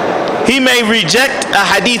 he may reject a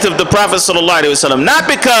hadith of the Prophet ﷺ, not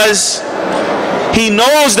because he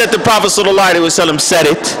knows that the Prophet ﷺ said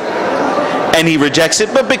it and he rejects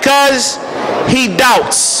it, but because he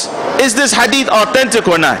doubts, is this hadith authentic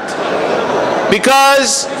or not?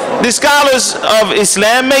 Because the scholars of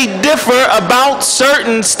Islam may differ about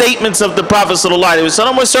certain statements of the Prophet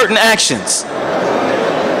ﷺ or certain actions.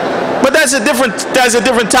 But that's a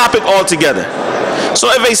different topic altogether. So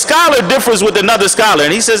if a scholar differs with another scholar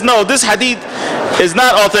and he says, no, this hadith is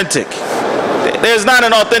not authentic, there's not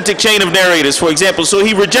an authentic chain of narrators, for example, so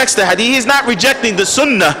he rejects the hadith, he's not rejecting the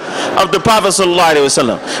sunnah of the Prophet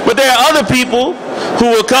ﷺ. But there are other people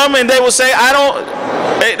who will come and they will say,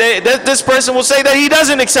 this person will say that he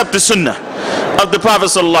doesn't accept the sunnah of the Prophet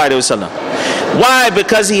ﷺ. Why?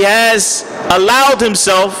 Because he has allowed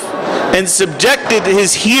himself and subjected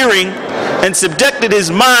his hearing and subjected his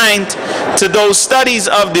mind to those studies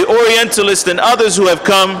of the Orientalists and others who have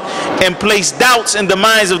come and placed doubts in the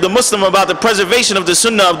minds of the Muslim about the preservation of the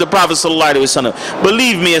Sunnah of the Prophet ﷺ.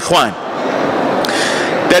 Believe me, ikhwan,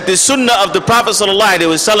 that the Sunnah of the Prophet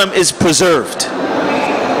ﷺ is preserved.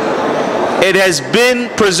 It has been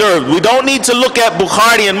preserved. We don't need to look at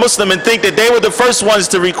Bukhari and Muslim and think that they were the first ones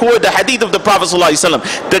to record the hadith of the Prophet ﷺ.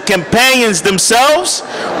 The companions themselves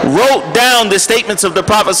wrote down the statements of the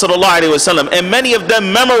Prophet ﷺ, and many of them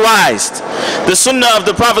memorized the Sunnah of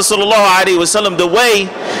the Prophet ﷺ the way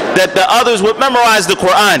that the others would memorize the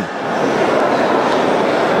Quran.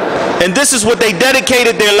 And this is what they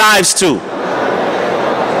dedicated their lives to.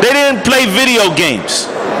 They didn't play video games.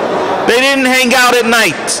 They didn't hang out at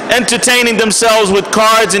night entertaining themselves with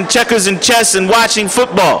cards and checkers and chess and watching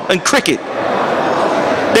football and cricket.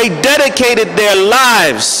 They dedicated their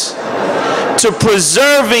lives to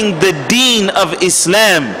preserving the deen of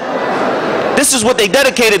Islam. This is what they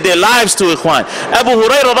dedicated their lives to, ikhwan. Abu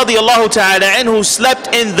Hurairah radiallahu ta'ala anhu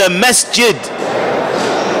slept in the masjid,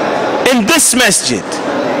 in this masjid,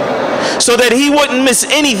 so that he wouldn't miss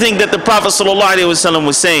anything that the Prophet ﷺ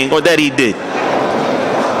was saying or that he did.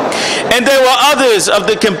 And there were others of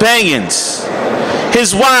the companions,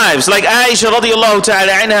 his wives, like Aisha radiallahu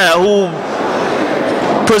ta'ala anha, who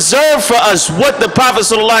preserved for us what the Prophet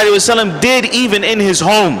ﷺ did even in his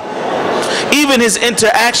home, even his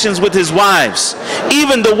interactions with his wives,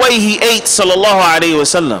 even the way he ate sallallahu alayhi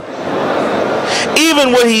wasallam,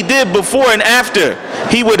 even what he did before and after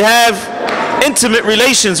he would have intimate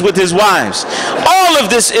relations with his wives. All of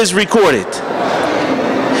this is recorded,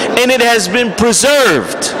 and it has been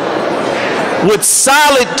preserved with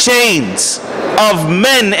solid chains of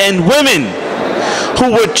men and women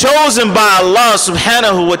who were chosen by Allah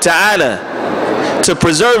subhanahu wa ta'ala to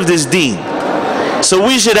preserve this deen. So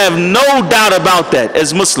we should have no doubt about that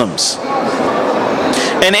as Muslims.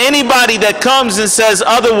 And anybody that comes and says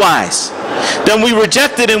otherwise, then we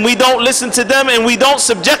reject it and we don't listen to them and we don't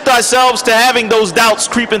subject ourselves to having those doubts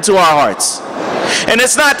creep into our hearts. And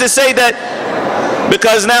it's not to say that,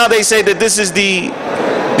 because now they say that this is the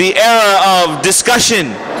era of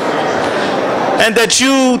discussion, and that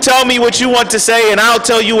you tell me what you want to say and I'll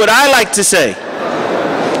tell you what I like to say,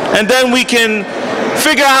 and then we can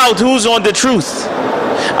figure out who's on the truth.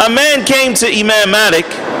 A man came to Imam Malik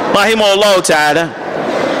rahimahullah ta'ala,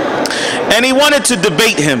 and he wanted to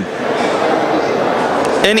debate him.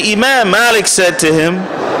 And Imam Malik said to him,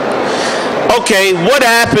 okay, what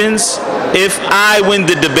happens if I win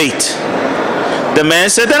the debate? The man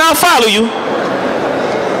said, then I'll follow you.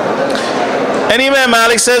 And Imam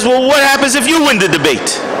Malik says, well, what happens if you win the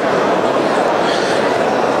debate?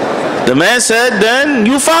 The man said, then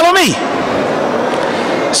you follow me.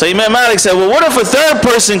 So Imam Malik said, well, what if a third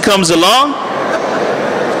person comes along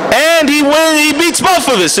and he beats both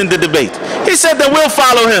of us in the debate? He said, then we'll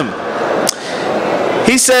follow him.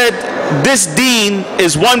 He said, this deen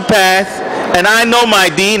is one path and I know my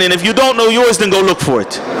deen, and if you don't know yours, then go look for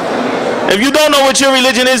it. If you don't know what your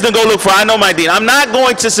religion is, then go look for it. I know my deen. I'm not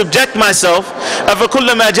going to subject myself.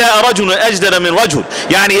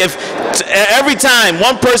 Yani if every time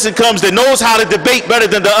one person comes that knows how to debate better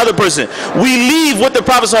than the other person, we leave what the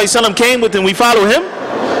Prophet ﷺ came with and we follow him?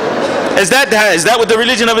 Is that what the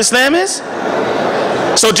religion of Islam is?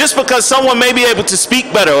 So just because someone may be able to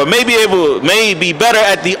speak better or may be better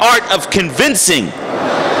at the art of convincing,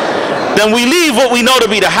 then we leave what we know to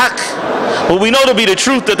be the haqq, what we know to be the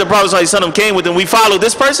truth that the Prophet ﷺ came with, and we follow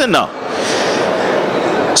this person? No.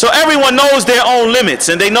 So everyone knows their own limits,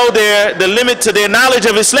 and they know the limit to their knowledge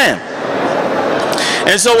of Islam.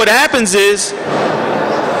 And so what happens is,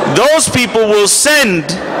 those people will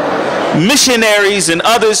send missionaries and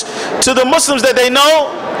others to the Muslims that they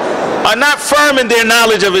know are not firm in their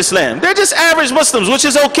knowledge of Islam. They're just average Muslims, which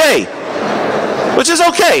is okay. Which is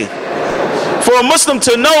okay. For a Muslim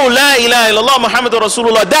to know La ilaha illallah Muhammadur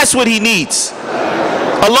Rasulullah, that's what he needs.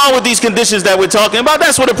 Along with these conditions that we're talking about,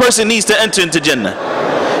 that's what a person needs to enter into Jannah.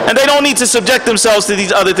 And they don't need to subject themselves to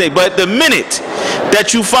these other things. But the minute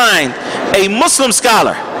that you find a Muslim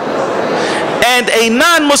scholar and a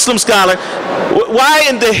non-Muslim scholar, why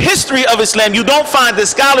in the history of Islam you don't find the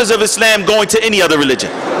scholars of Islam going to any other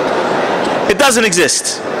religion? It doesn't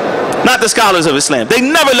exist. Not the scholars of Islam. They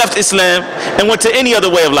never left Islam and went to any other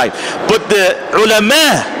way of life. But the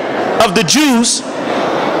ulama of the Jews,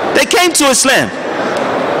 they came to Islam.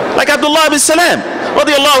 Like Abdullah ibn Salam,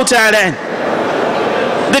 radiyallahu ta'ala.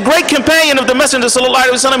 The great companion of the Messenger sallallahu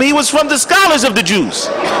alaihi wasallam, he was from the scholars of the Jews.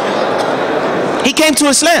 He came to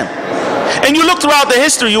Islam. And you look throughout the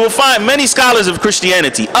history, you will find many scholars of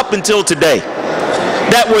Christianity up until today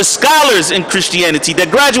that were scholars in Christianity,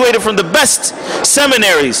 that graduated from the best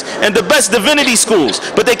seminaries and the best divinity schools,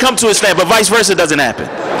 but they come to Islam, but vice versa doesn't happen.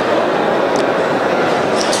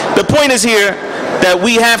 The point is here that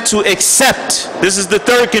we have to accept, this is the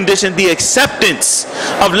third condition, the acceptance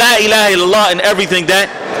of La ilaha illallah and everything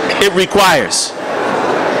that it requires.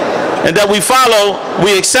 And that we follow,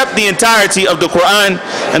 we accept the entirety of the Quran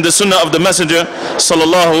and the Sunnah of the Messenger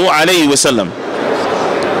sallallahu alayhi wasallam.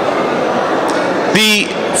 The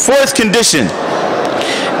fourth condition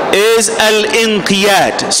is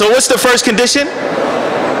al-inqiyad. So what's the first condition?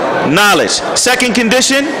 Knowledge. Second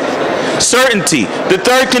condition? Certainty. The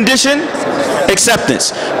third condition?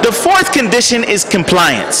 Acceptance. The fourth condition is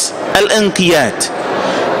compliance. Al-inqiyad.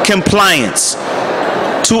 Compliance.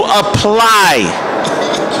 To apply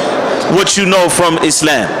what you know from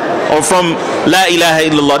Islam or from La ilaha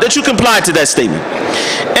illallah, that you comply to that statement.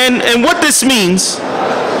 And what this means,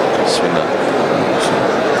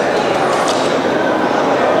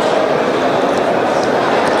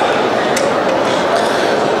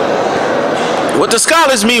 what the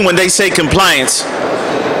scholars mean when they say compliance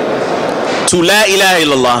to La ilaha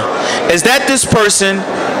illallah is that this person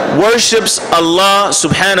worships Allah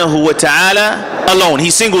subhanahu wa ta'ala alone. He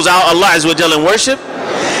singles out Allah azza wa jalla in worship,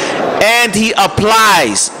 and he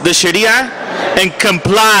applies the Sharia and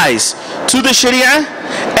complies to the Sharia,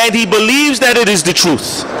 and he believes that it is the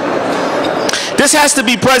truth. This has to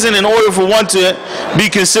be present in order for one to be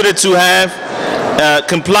considered to have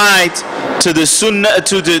complied to the Sunnah,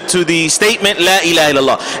 to the statement La ilaha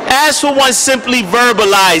illallah. As for one simply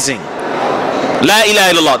verbalizing La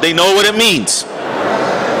ilaha illallah, they know what it means,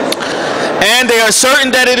 and they are certain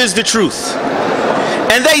that it is the truth,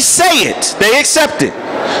 and they say it, they accept it.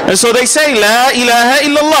 And so they say La ilaha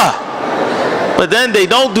illallah, but then they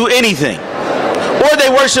don't do anything, or they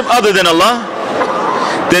worship other than Allah,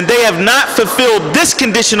 then they have not fulfilled this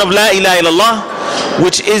condition of La ilaha illallah,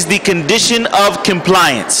 which is the condition of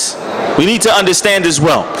compliance. We need to understand as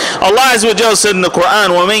well. Allah Azza wa Jalla said in the Quran,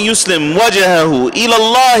 وَمَنْ يُسْلِمْ وَجَهَهُ إِلَى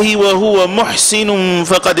اللَّهِ وَهُوَ مُحْسِنٌ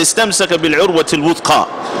فَقَدْ اسْتَمْسَكَ بِالْعُرْوَةِ الْوُثْقَى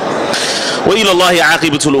وَإِلَى اللَّهِ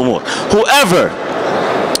عَاقِبَةُ الْأُمُورِ.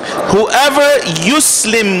 Whoever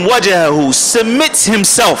yuslim wajahu, submits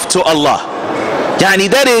himself to Allah, yani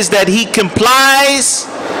that is that he complies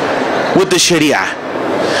with the Sharia.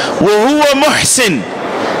 Wa huwa muhsin,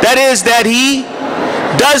 that is that he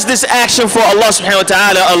does this action for Allah subhanahu wa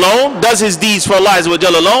ta'ala alone, does his deeds for Allah azza wa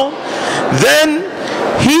jalla alone, then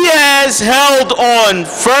he has held on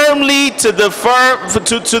firmly to the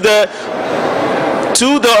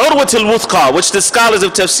urwat al-wuthqa, which the scholars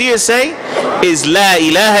of tafsir say is La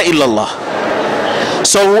ilaha illallah.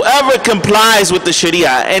 So whoever complies with the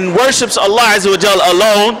Sharia and worships Allah Azza wa Jalla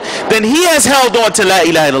alone, then he has held on to La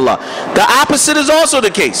ilaha illallah. The opposite is also the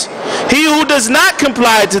case. He who does not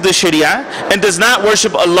comply to the Sharia and does not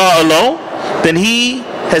worship Allah alone, then he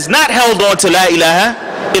has not held on to La ilaha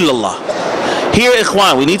illallah. Here,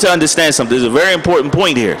 ikhwan, we need to understand something. There's a very important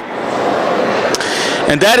point here,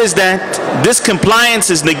 and that is that this compliance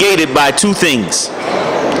is negated by two things.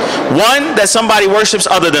 One, that somebody worships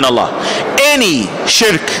other than Allah. Any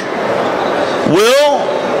shirk will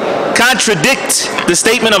contradict the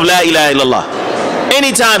statement of La ilaha illallah.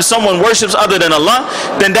 Anytime someone worships other than Allah,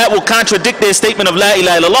 then that will contradict their statement of La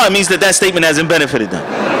ilaha illallah. It means that that statement hasn't benefited them.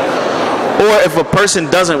 Or if a person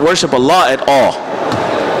doesn't worship Allah at all.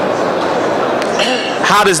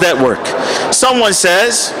 How does that work? Someone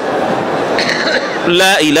says,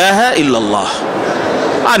 La ilaha illallah.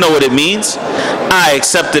 I know what it means. I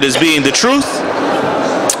accept it as being the truth.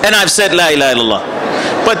 And I've said La ilaha illallah.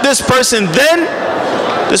 But this person then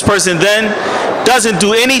doesn't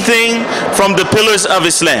do anything from the pillars of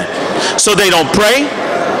Islam. So they don't pray,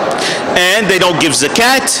 and they don't give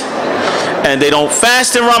zakat, and they don't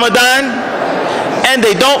fast in Ramadan, and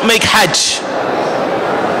they don't make hajj.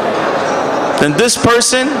 Then this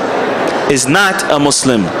person is not a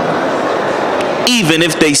Muslim, even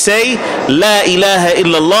if they say La ilaha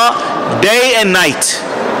illallah day and night,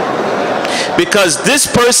 because this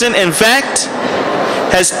person in fact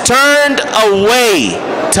has turned away,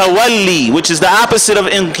 tawalli, which is the opposite of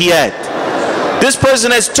inqiyad. This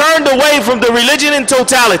person has turned away from the religion in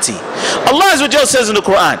totality. Allah Azza wa Jalla says in the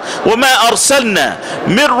Quran, وَمَا أَرْسَلْنَا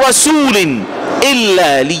مِن رَسُولٍ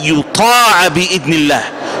إِلَّا لِيُطَاعَ بِإِذْنِ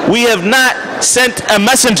اللَّهِ. We have not sent a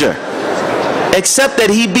messenger except that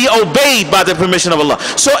he be obeyed by the permission of Allah.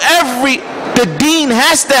 So the deen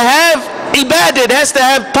has to have ibadah, it has to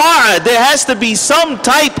have ta'ah, there has to be some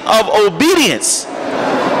type of obedience.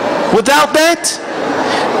 Without that,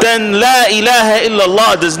 then La ilaha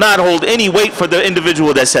illallah does not hold any weight for the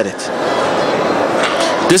individual that said it.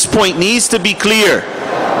 This point needs to be clear.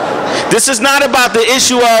 This is not about the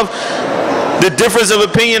issue of the difference of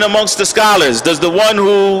opinion amongst the scholars. Does the one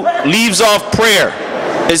who leaves off prayer,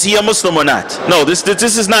 is he a Muslim or not? No, this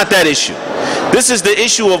is not that issue. This is the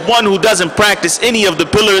issue of one who doesn't practice any of the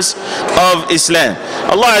pillars of Islam.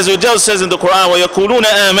 Allah Azza wa Jalla says in the Quran, وَيَقُولُونَ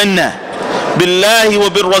آمَنَّا بالله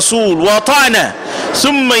وبالرسول وطعنا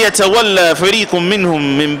ثم يتولى فريق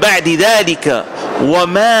منهم من بعد ذلك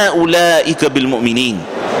وما أولئك بالمؤمنين.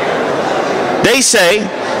 They say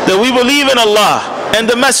that we believe in Allah and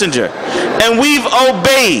the Messenger and we've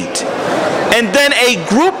obeyed, and then a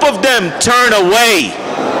group of them turn away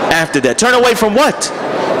after that. Turn away from what?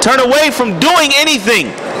 Turn away from doing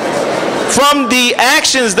anything from the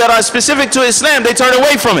actions that are specific to Islam. They turn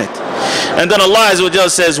away from it. And then Allah Azza wa Jalla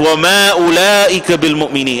says, وَمَا أُولَٰئِكَ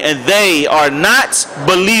بِالْمُؤْمِنِينَ. And they are not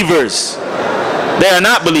believers. They are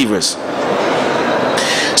not believers.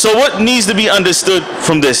 So what needs to be understood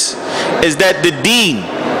from this is that the deen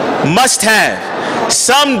must have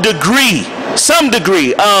some degree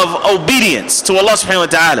of obedience to Allah subhanahu wa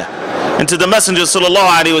ta'ala and to the Messenger sallallahu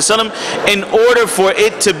alaihi wasallam in order for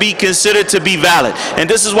it to be considered to be valid. And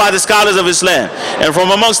this is why the scholars of Islam, and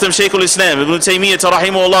from amongst them Sheikh al-Islam Ibn Taymiyyah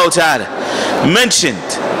rahimahullah ta'ala, mentioned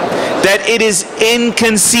that it is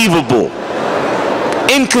inconceivable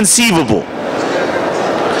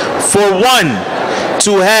for one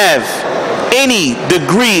to have any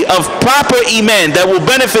degree of proper iman that will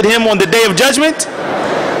benefit him on the day of judgment,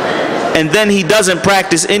 and then he doesn't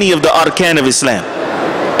practice any of the arkan of Islam.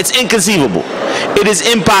 It's inconceivable. It is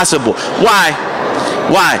impossible. Why?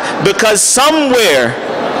 Because somewhere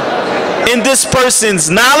in this person's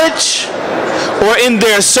knowledge, or in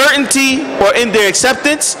their certainty, or in their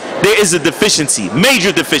acceptance, there is a deficiency,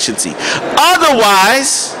 major deficiency.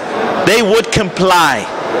 Otherwise, they would comply.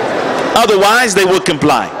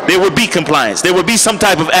 There would be compliance. There would be some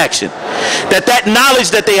type of action. That knowledge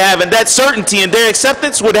that they have and that certainty and their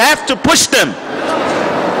acceptance would have to push them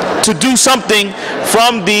to do something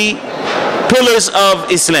from the pillars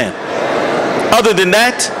of Islam. Other than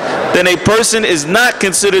that, then a person is not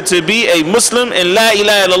considered to be a Muslim in La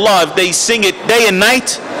ilaha illallah. If they sing it day and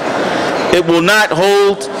night, it will not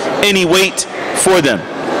hold any weight for them.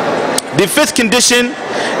 The fifth condition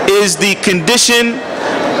is the condition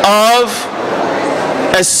of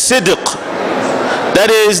as-sidq.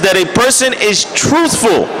 That is, that a person is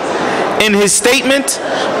truthful in his statement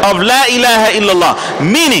of La ilaha illallah,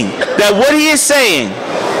 meaning that what he is saying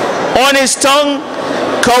on his tongue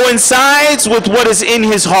coincides with what is in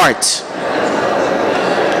his heart,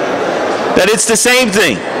 that it's the same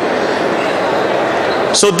thing.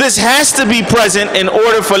 So this has to be present in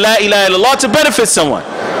order for La ilaha illallah to benefit someone.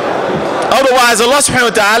 Otherwise, Allah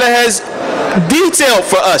subhanahu wa ta'ala has detailed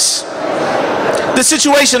for us the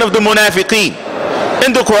situation of the munafiqeen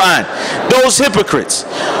in the Quran, those hypocrites.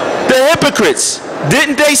 The hypocrites,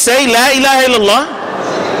 didn't they say La ilaha illallah?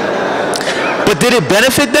 But did it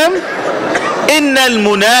benefit them? Innal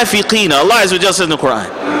munafiqina, Allah Azza wa Jalla says in the Quran,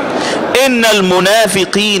 Innal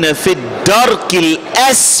munafiqina fi الدرك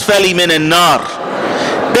الأسفل من النار.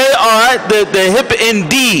 They are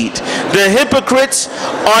indeed, the hypocrites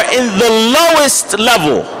are in the lowest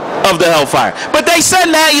level of the hellfire. But they said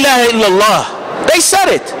La ilaha illallah. They said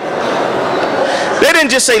it. They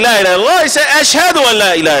didn't just say La ilaha illallah, they said Ashhadu an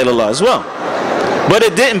la ilaha illallah as well. But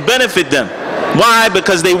it didn't benefit them. Why?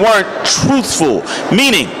 Because they weren't truthful.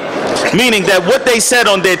 Meaning that what they said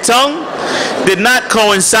on their tongue did not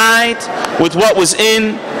coincide with what was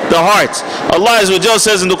in the heart. Allah Azza wa Jalla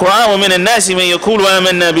says in the Quran, وَمِنَ النَّاسِ مَنْ يَقُولُ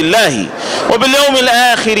آمَنَّا بِاللَّهِ وَبِالْيَوْمِ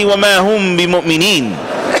الْآخِرِ وَمَا هُمْ بِمُؤْمِنِينَ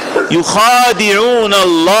يُخَادِعُونَ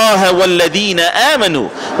اللَّهَ وَالَّذِينَ آمَنُوا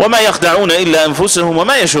وَمَا يَخْدَعُونَ إِلَّا أَنفُسَهُمْ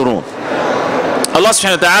وَمَا يَشْعُرُونَ. Allah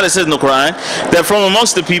subhanahu wa ta'ala says in the Quran that from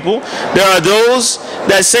amongst the people there are those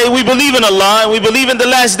that say we believe in Allah and we believe in the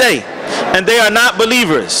last day, and they are not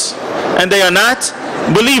believers.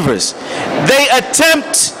 They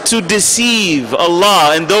attempt to deceive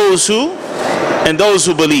Allah and those who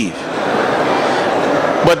believe,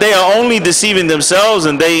 but they are only deceiving themselves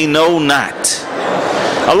and they know not.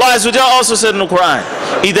 Allah Azza wa Jalla also said in the Quran,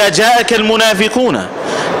 إِذَا جَاءَكَ الْمُنَافِقُونَ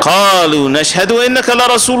قَالُوا نَشْهَدُ إِنَّكَ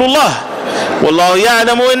لَرَسُولُ اللَّهِ وَاللَّهُ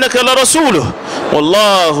يَعْلَمُ إِنَّكَ لَرَسُولُهُ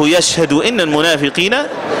وَاللَّهُ يَشْهَدُ إِنَّ الْمُنَافِقِينَ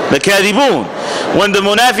لَكَاذِبُونَ. When the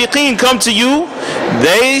munafiqeen come to you,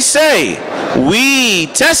 they say, we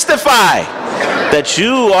testify that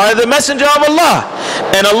you are the messenger of Allah,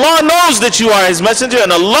 and Allah knows that you are his messenger,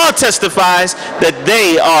 and Allah testifies that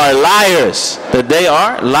they are liars.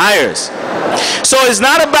 So it's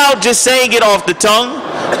not about just saying it off the tongue.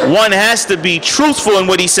 One has to be truthful in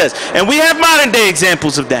what he says. And we have modern day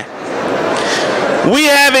examples of that. We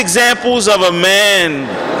have examples of a man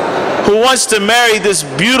who wants to marry this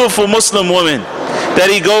beautiful Muslim woman that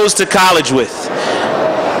he goes to college with,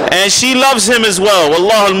 and she loves him as well.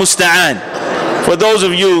 Wallahu al-musta'an. For those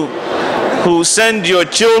of you who send your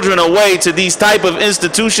children away to these type of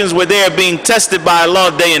institutions where they are being tested by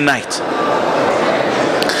Allah day and night,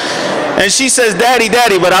 and she says, daddy,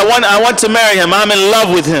 but I want to marry him, I'm in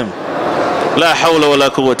love with him. La hawla wa la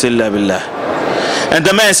quwwata illa billah. And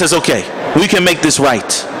the man says, okay, we can make this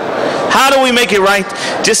right. How do we make it right?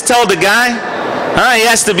 Just tell the guy, he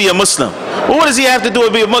has to be a Muslim. Well, what does he have to do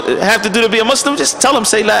to be a Muslim? Just tell him,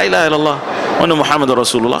 say La ilaha illallah wa anna Muhammadur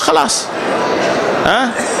Rasulullah. Khalas.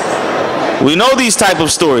 We know these type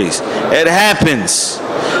of stories. It happens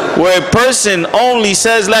where a person only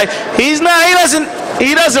says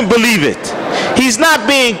he doesn't believe it. He's not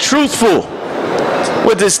being truthful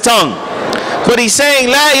with his tongue, but he's saying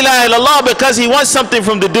La ilaha illallah because he wants something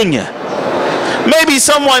from the dunya. Maybe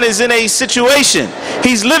someone is in a situation,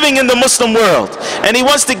 he's living in the Muslim world, and he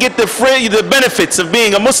wants to get the benefits of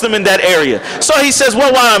being a Muslim in that area. So he says,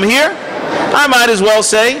 well, while I'm here, I might as well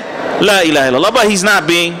say La ilaha illallah, but he's not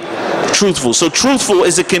being truthful. So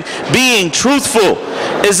being truthful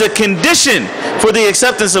is a condition for the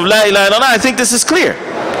acceptance of La ilaha illallah. I think this is clear.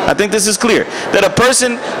 That a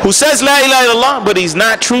person who says La ilaha illallah but he's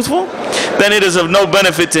not truthful, then it is of no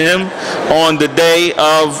benefit to him on the day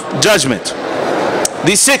of judgment.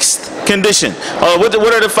 The sixth condition. What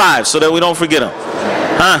are the five so that we don't forget them?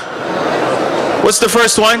 What's the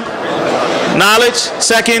first one? Knowledge.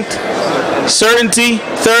 Second, certainty.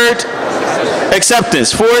 Third,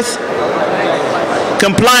 acceptance. Fourth,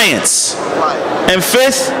 compliance. And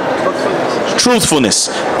fifth, truthfulness.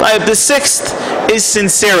 The sixth is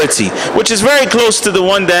sincerity, which is very close to the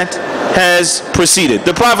one that has preceded.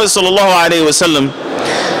 The Prophet ﷺ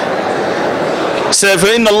said,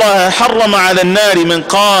 فَإِنَّ اللَّهَ حَرَّمَ عَلَى النَّارِ مَنْ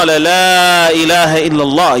قَالَ لَا إِلَهَ إِلَّا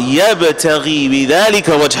اللَّهِ يَبْتَغِي بِذَلِكَ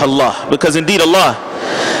وَجْهَ اللَّهِ. Because indeed Allah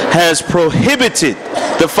has prohibited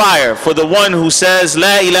the fire for the one who says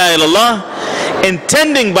La ilaha illallah,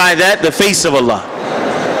 intending by that the face of Allah.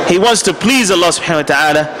 He wants to please Allah subhanahu wa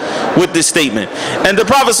ta'ala with this statement. And the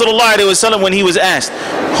Prophet ﷺ, when he was asked,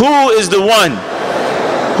 who is the one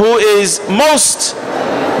who is most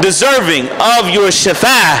deserving of your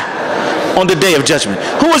shafa'ah on the day of judgment?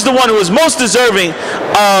 Who is the one who is most deserving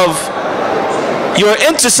of your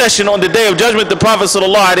intercession on the day of judgment? The Prophet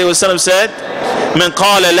ﷺ said, من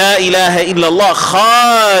قال لا إله إلا الله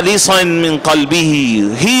خالصا من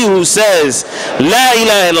قلبه. He who says La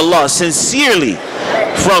ilaha illallah sincerely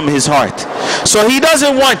from his heart. So he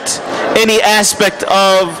doesn't want any aspect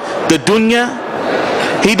of the dunya.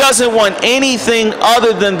 He doesn't want anything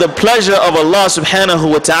other than the pleasure of Allah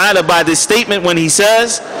subhanahu wa ta'ala by this statement when he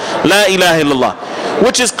says La ilaha illallah,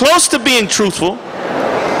 which is close to being truthful,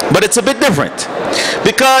 but it's a bit different,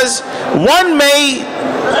 because one may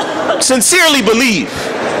sincerely believe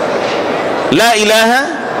La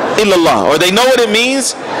ilaha illallah, or they know what it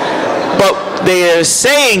means, but they are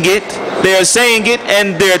saying it. They are saying it,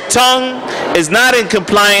 and their tongue is not in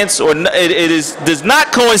compliance, or does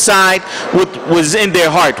not coincide with what is in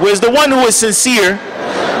their heart. Whereas the one who is sincere,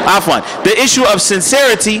 afwan, the issue of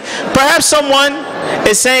sincerity, perhaps someone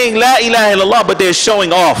is saying La ilaha illallah, but they're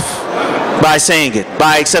showing off by saying it,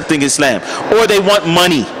 by accepting Islam, or they want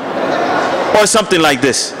money, or something like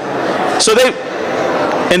this. So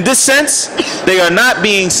in this sense, they are not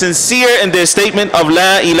being sincere in their statement of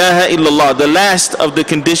La ilaha illallah. The last of the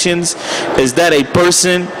conditions is that a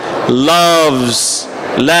person loves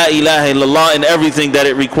La ilaha illallah and everything that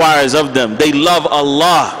it requires of them. They love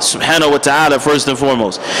Allah subhanahu wa ta'ala first and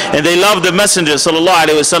foremost, and they love the Messenger sallallahu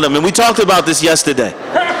alaihi wasallam. And we talked about this yesterday,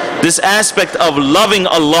 this aspect of loving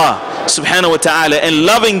Allah subhanahu wa ta'ala, and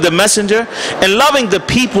loving the Messenger, and loving the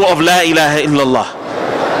people of La ilaha illallah.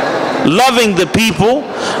 Loving the people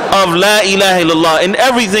of La ilaha illallah and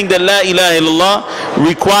everything that La ilaha illallah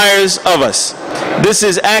requires of us. This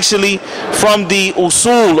is actually from the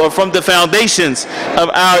usul, or from the foundations of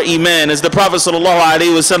our iman. As the Prophet sallallahu alaihi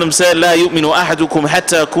wasallam said, "La yu'minu ahadukum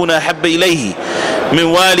hatta kuna habba ilayhi min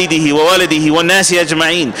walidihi wa waladihi wa nasi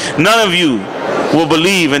ajma'in." None of you will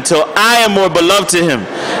believe until I am more beloved to him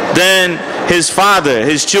than his father,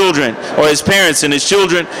 his children, or his parents and his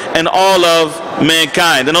children, and all of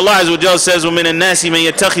mankind. And Allah Azza wa Jalla says, وَمِنَ النَّاسِ مَنْ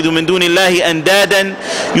يَتَّخِذُ مِنْ دُونِ اللَّهِ أَنْدَادًا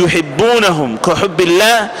يُحِبُّونَهُمْ كَحُبِّ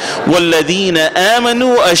اللَّهِ وَالَّذِينَ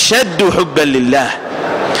آمَنُوا أَشَدُّ حُبًّا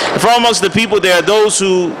لِلَّهِ. For amongst the people there are those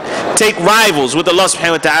who take rivals with Allah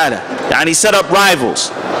subhanahu wa ta'ala, and he set up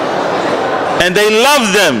rivals, and they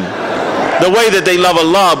love them the way that they love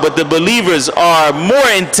Allah, but the believers are more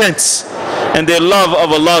intense and their love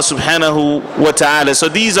of Allah subhanahu wa ta'ala. So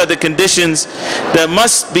these are the conditions that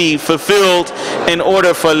must be fulfilled in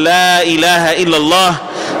order for La ilaha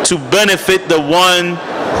illallah to benefit the one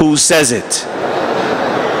who says it.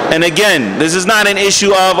 And again, this is not an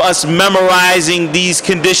issue of us memorizing these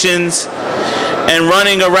conditions and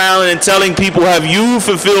running around and telling people, have you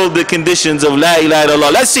fulfilled the conditions of La ilaha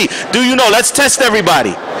illallah? Let's see, do you know? Let's test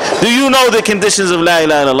everybody. Do you know the conditions of La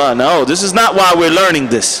ilaha illallah? No, this is not why we're learning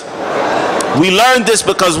this. We learn this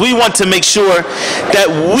because we want to make sure that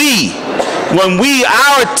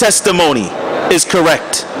our testimony is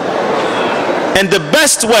correct. And the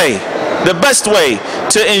best way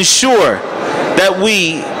to ensure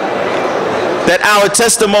that our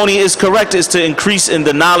testimony is correct is to increase in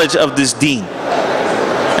the knowledge of this deen.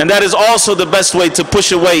 And that is also the best way to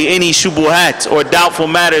push away any shubuhat or doubtful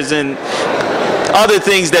matters and other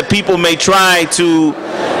things that people may try to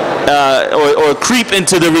or creep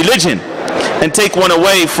into the religion and take one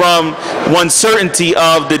away from one's certainty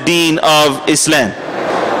of the deen of Islam.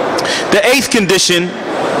 The eighth condition,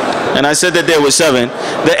 and I said that there were 7,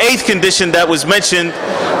 the eighth condition that was mentioned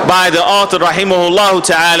by the author rahimahullah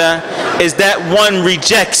ta'ala is that one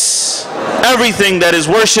rejects everything that is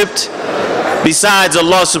worshipped besides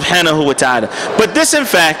Allah subhanahu wa ta'ala. But this in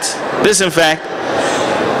fact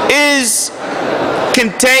is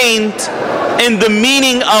contained in the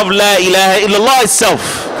meaning of La ilaha illallah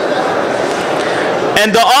itself.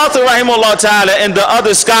 And the author rahimahullah ta'ala and the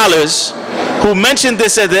other scholars who mentioned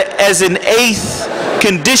this as an eighth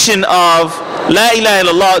condition of La ilaha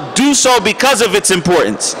illallah do so because of its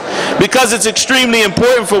importance. Because it's extremely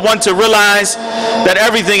important for one to realize that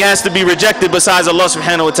everything has to be rejected besides Allah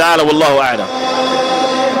subhanahu wa ta'ala. Wallahu a'lam.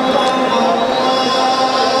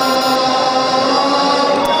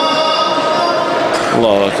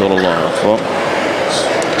 Allahu Akbar, Allahu Akbar.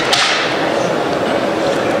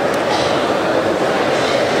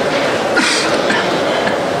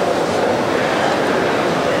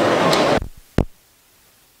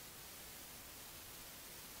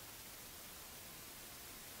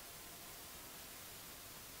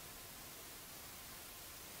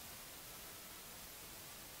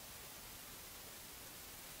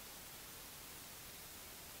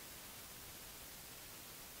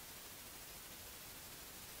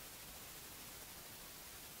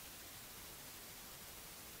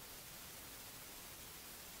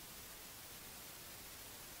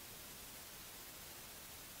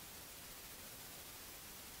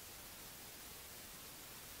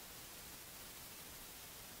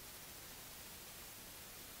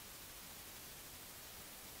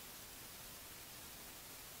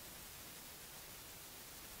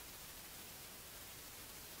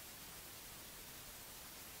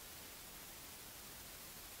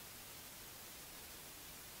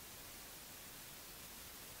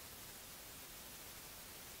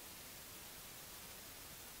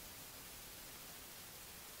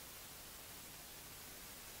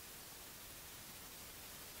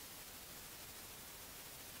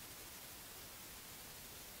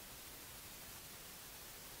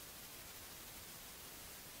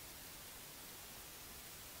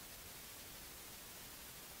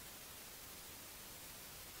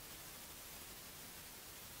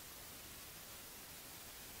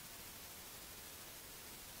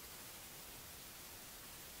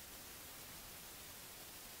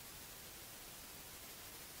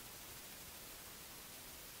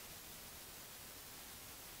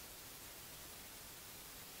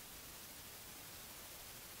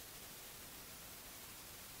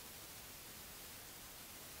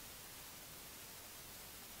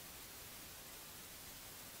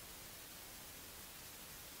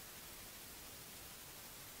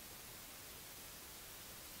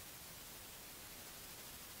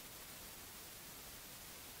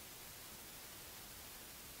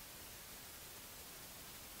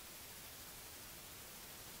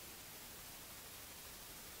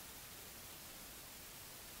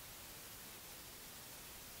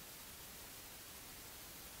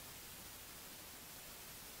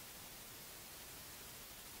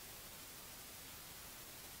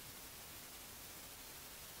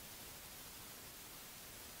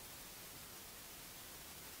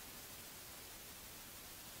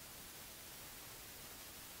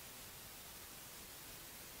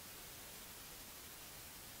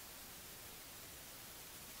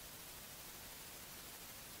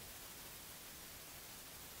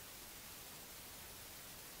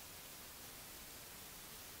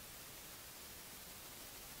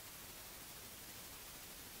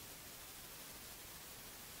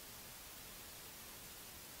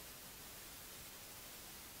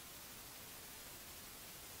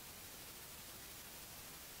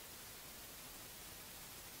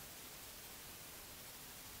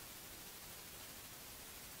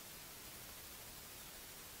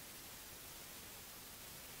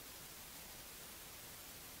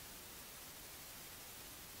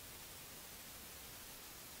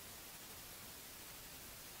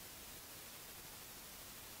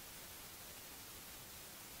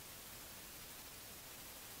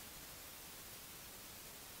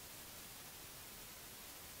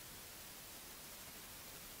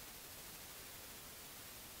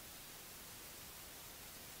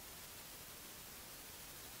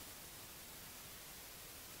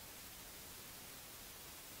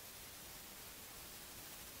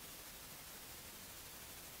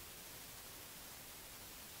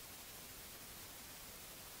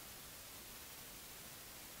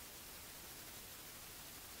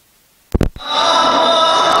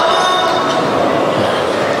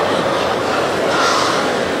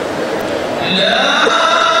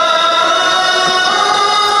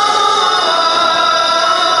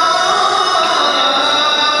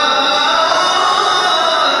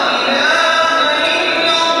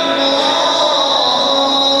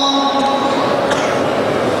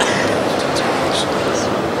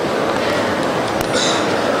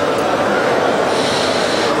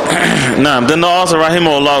 Now, then the author,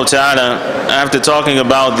 rahimahullah ta'ala, after talking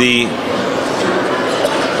about the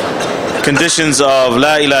conditions of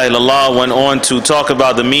La ilaha illallah, went on to talk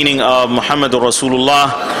about the meaning of Muhammadur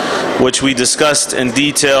Rasulullah, which we discussed in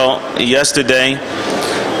detail yesterday,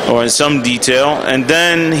 or in some detail. And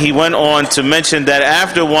then he went on to mention that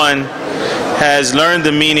after one has learned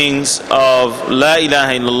the meanings of La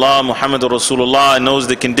ilaha illallah, Muhammadur Rasulullah, and knows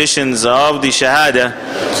the conditions of the Shahada,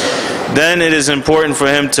 then it is important for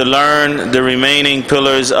him to learn the remaining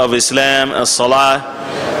pillars of Islam: as-salah,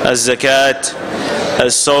 as-zakat,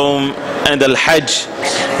 as-sawm, and al-hajj.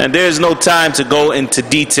 And there is no time to go into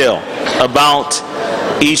detail about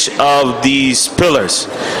each of these pillars.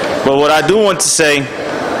 But what I do want to say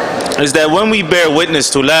is that when we bear witness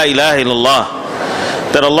to La ilaha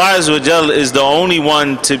illallah, that Allah Azza wa Jal is the only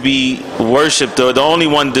one to be worshipped, or the only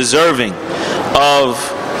one deserving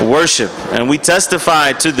of worship, and we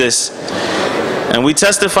testify to this, and we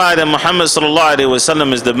testify that Muhammad sallallahu alaihi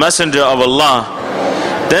wasallam is the messenger of Allah,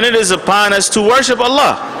 then it is upon us to worship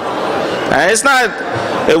Allah. It's not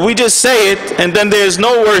if we just say it and then there is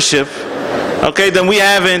no worship, okay, then we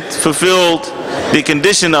haven't fulfilled the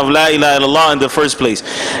condition of La ilaha illallah in the first place.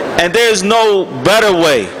 And there is no better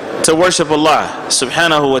way to worship Allah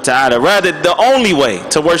subhanahu wa ta'ala. Rather, the only way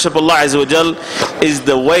to worship Allah Azza wa Jal is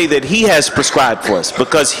the way that He has prescribed for us,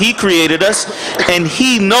 because He created us and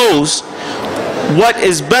He knows what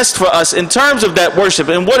is best for us in terms of that worship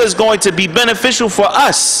and what is going to be beneficial for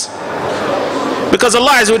us, because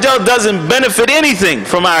Allah Azza wa Jal doesn't benefit anything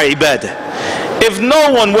from our ibadah. If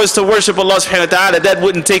no one was to worship Allah subhanahu wa ta'ala, that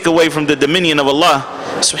wouldn't take away from the dominion of Allah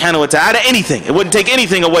subhanahu wa ta'ala anything. It wouldn't take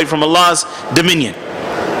anything away from Allah's dominion.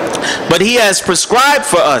 But He has prescribed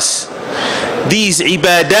for us these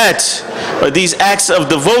ibadat, or these acts of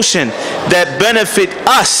devotion that benefit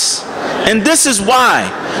us. And this is why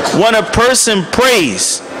when a person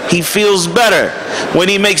prays, he feels better. When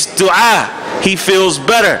he makes dua, he feels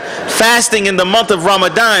better. Fasting in the month of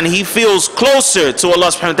Ramadan, he feels closer to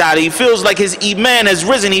Allah subhanahu wa ta'ala. He feels like his iman has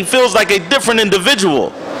risen. He feels like a different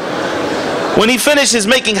individual. When he finishes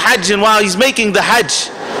making hajj, and while he's making the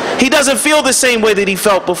hajj, he doesn't feel the same way that he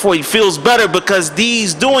felt before. He feels better because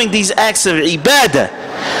doing these acts of ibadah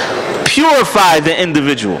purify the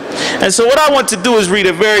individual. And so what I want to do is read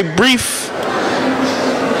a very brief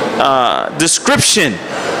description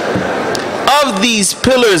of these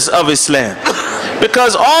pillars of Islam,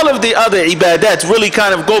 because all of the other ibadats really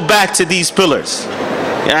kind of go back to these pillars.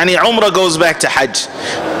 Yani Umrah goes back to Hajj.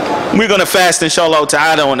 We're going to fast inshallah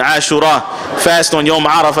ta'ala on Ashura, fast on Yom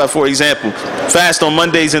Arafah, for example, fast on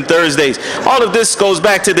Mondays and Thursdays. All of this goes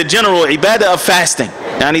back to the general ibadah of fasting,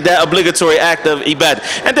 yani that obligatory act of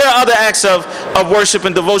ibadah. And there are other acts of worship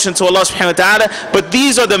and devotion to Allah subhanahu wa ta'ala, but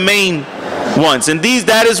these are the main ones. And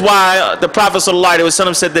that is why the Prophet sallallahu alaihi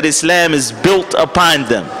wasallam said that Islam is built upon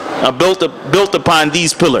them, built upon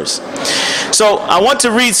these pillars. So I want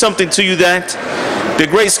to read something to you that the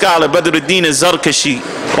great scholar Badruddin az-Zarkashi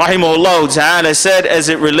rahimahullah ta'ala said as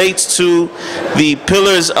it relates to the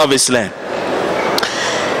pillars of Islam.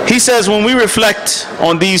 He says, when we reflect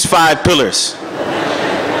on these 5 pillars,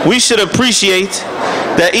 we should appreciate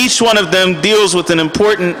that each one of them deals with an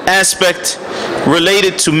important aspect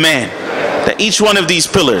related to man. That each one of these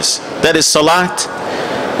pillars, that is salat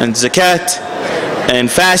and zakat and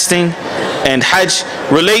fasting and hajj,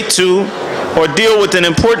 relate to or deal with an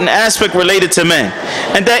important aspect related to man,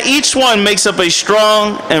 and that each one makes up a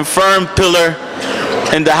strong and firm pillar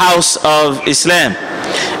in the house of Islam,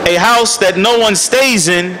 a house that no one stays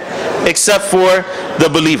in except for the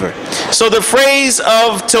believer. So the phrase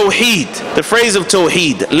of Tawheed,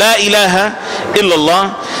 La ilaha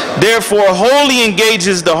illallah, therefore wholly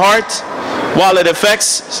engages the heart while it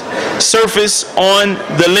affects surface on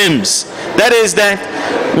the limbs. That is, that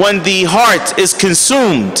when the heart is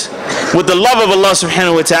consumed with the love of Allah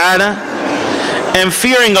subhanahu wa ta'ala and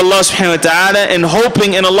fearing Allah subhanahu wa ta'ala and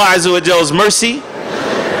hoping in Allah Azza wa Jall's mercy,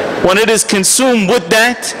 when it is consumed with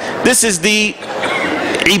that, this is the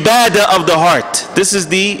ibadah of the heart. This is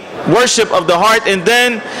the worship of the heart, and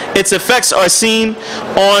then its effects are seen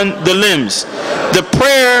on the limbs. The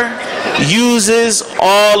prayer uses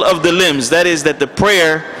all of the limbs. That is, that the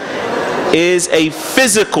prayer is a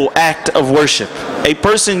physical act of worship. A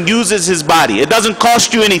person uses his body. It doesn't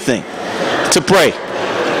cost you anything to pray.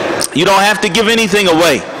 You don't have to give anything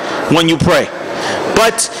away. when you pray,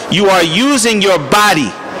 but you are using your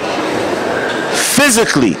body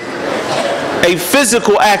physically, a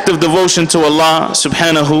physical act of devotion to Allah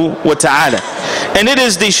subhanahu wa ta'ala. And it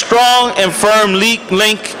is the strong and firm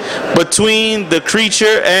link between the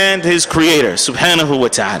creature and his creator subhanahu wa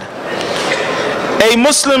ta'ala. A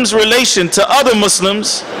Muslim's relation to other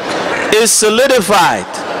Muslims is solidified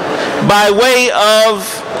by way of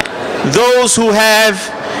those who have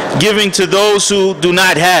giving to those who do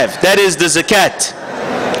not have. That is the zakat.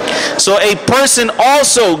 So a person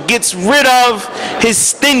also gets rid of his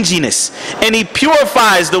stinginess, and he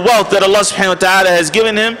purifies the wealth that Allah subhanahu wa ta'ala has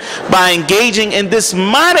given him by engaging in this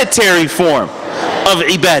monetary form of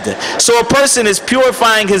ibadah. So a person is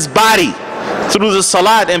purifying his body through the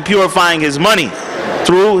salat and purifying his money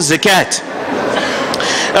through zakat.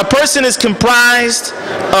 A person is comprised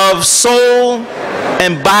of soul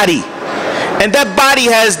and body, and that body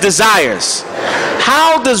has desires.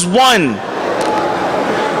 How does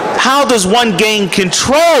one gain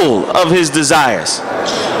control of his desires?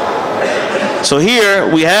 So here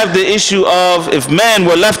we have the issue of, if man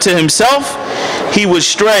were left to himself, he would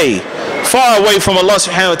stray far away from Allah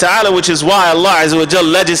subhanahu wa ta'ala, which is why Allah azza wa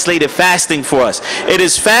jalla legislated fasting for us. It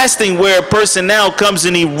is fasting where a person now comes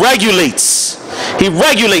and he regulates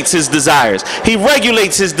his desires. He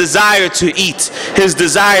regulates his desire to eat, his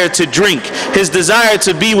desire to drink, his desire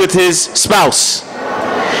to be with his spouse.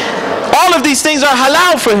 All of these things are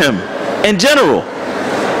halal for him in general,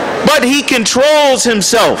 but he controls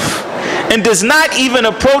himself and does not even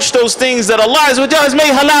approach those things that Allah has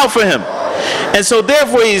made halal for him. And so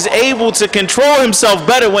therefore he is able to control himself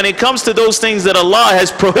better when it comes to those things that Allah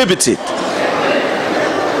has prohibited.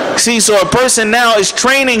 See, so a person now is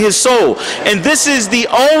training his soul, and this is the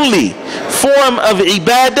only form of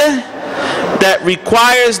ibadah that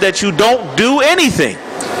requires that you don't do anything.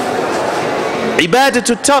 Ibadah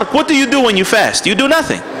to tark. What do you do when you fast? You do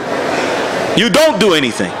nothing. You don't do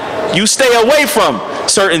anything. You stay away from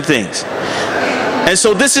certain things. And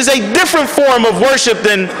so this is a different form of worship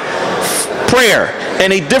than prayer,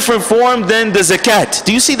 and a different form than the zakat.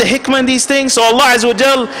 Do you see the hikmah in these things? So Allah azza wa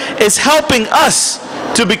jal is helping us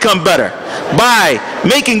to become better by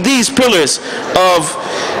making these pillars of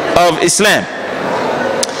Islam.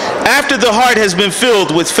 After the heart has been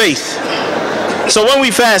filled with faith, so when we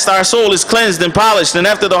fast, our soul is cleansed and polished, and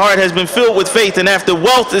after the heart has been filled with faith, and after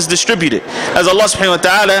wealth is distributed, as Allah subhanahu wa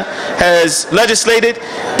ta'ala has legislated,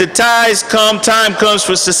 the time comes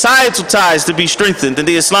for societal ties to be strengthened in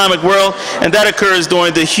the Islamic world, and that occurs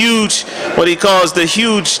during the huge, what he calls the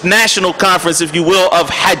huge national conference, if you will, of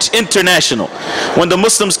Hajj International, when the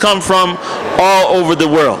Muslims come from all over the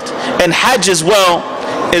world. And Hajj as well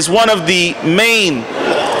is one of the main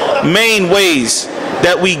ways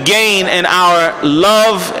that we gain in our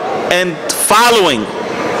love and following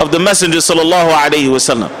of the Messenger sallallahu alaihi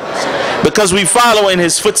wasallam, because we follow in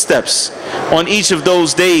his footsteps on each of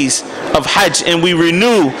those days of Hajj, and we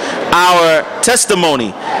renew our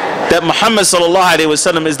testimony that Muhammad sallallahu alaihi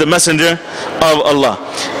wasallam is the messenger of Allah.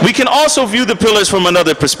 We can also view the pillars from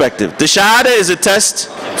another perspective. The Shahada is a test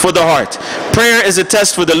for the heart. Prayer is a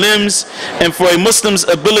test for the limbs and for a Muslim's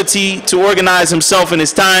ability to organize himself in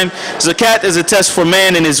his time. Zakat is a test for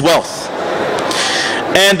man and his wealth.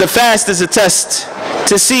 And the fast is a test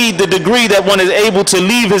to see the degree that one is able to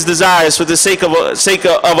leave his desires for the sake of Allah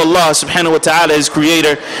subhanahu wa ta'ala, his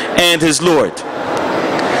creator and his Lord.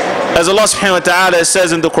 As Allah subhanahu wa ta'ala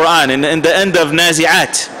says in the Quran, in the end of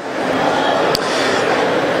Nazi'at,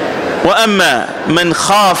 وَأَمَّا مَنْ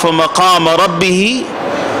خَافَ مَقَامَ رَبِّهِ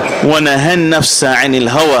وَنَهَى النَّفْسَ عَنِ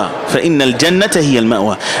الْهَوَى فَإِنَّ الْجَنَّةَ هِيَ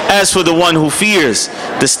الْمَأْوَى. As for the one who fears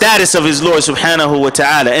the status of his Lord subhanahu wa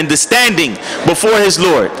ta'ala and the standing before his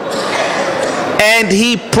Lord, and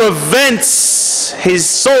he prevents his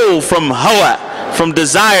soul from hawa, from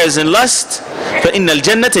desires and lust, فَإِنَّ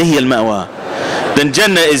الْجَنَّةَ هِيَ الْمَأْوَى, then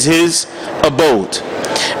Jannah is his abode.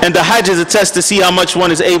 And the Hajj is a test to see how much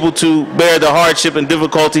one is able to bear the hardship and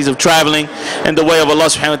difficulties of traveling in the way of Allah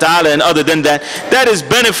subhanahu wa ta'ala. And other than that, that is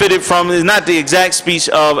benefited from, is not the exact speech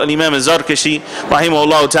of Imam Zarkashi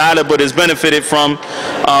rahimahullah ta'ala, but is benefited from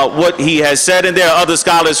what he has said. And there are other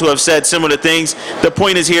scholars who have said similar things. The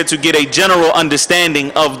point is here to get a general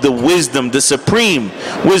understanding of the wisdom, the supreme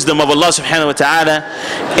wisdom of Allah subhanahu wa ta'ala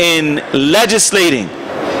in legislating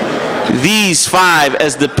these five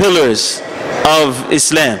as the pillars of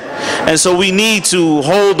Islam. And so we need to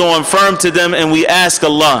hold on firm to them, and we ask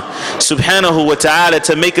Allah subhanahu wa ta'ala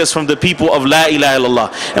to make us from the people of La ilaha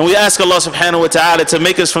illallah. And we ask Allah subhanahu wa ta'ala to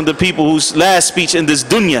make us from the people whose last speech in this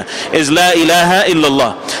dunya is La ilaha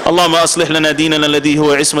illallah. Allahumma aslih lana dinana alladhi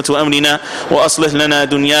huwa ismatu amrina, wa aslih lana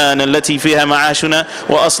dunyana allati fiha ma'ashuna,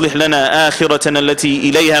 wa aslih lana akhiratana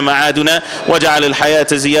allati ilayha ma'aduna, waj'al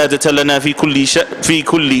al-hayata ziyadatan lana fi kulli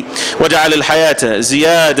waj'al al-hayata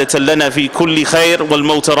ziyadatan lana fi kulli khair, wal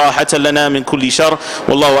mawta rahatan lana min kulli shar.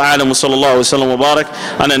 Wallahu a'lam. Sallallahu wa sallam wa barak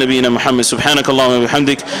ala nabiyyina Muhammad. Subhanakallahumma wa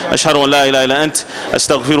bihamdik, ashhadu an la ilaha illa ant,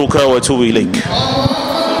 astaghfiruka wa atubu ilayk.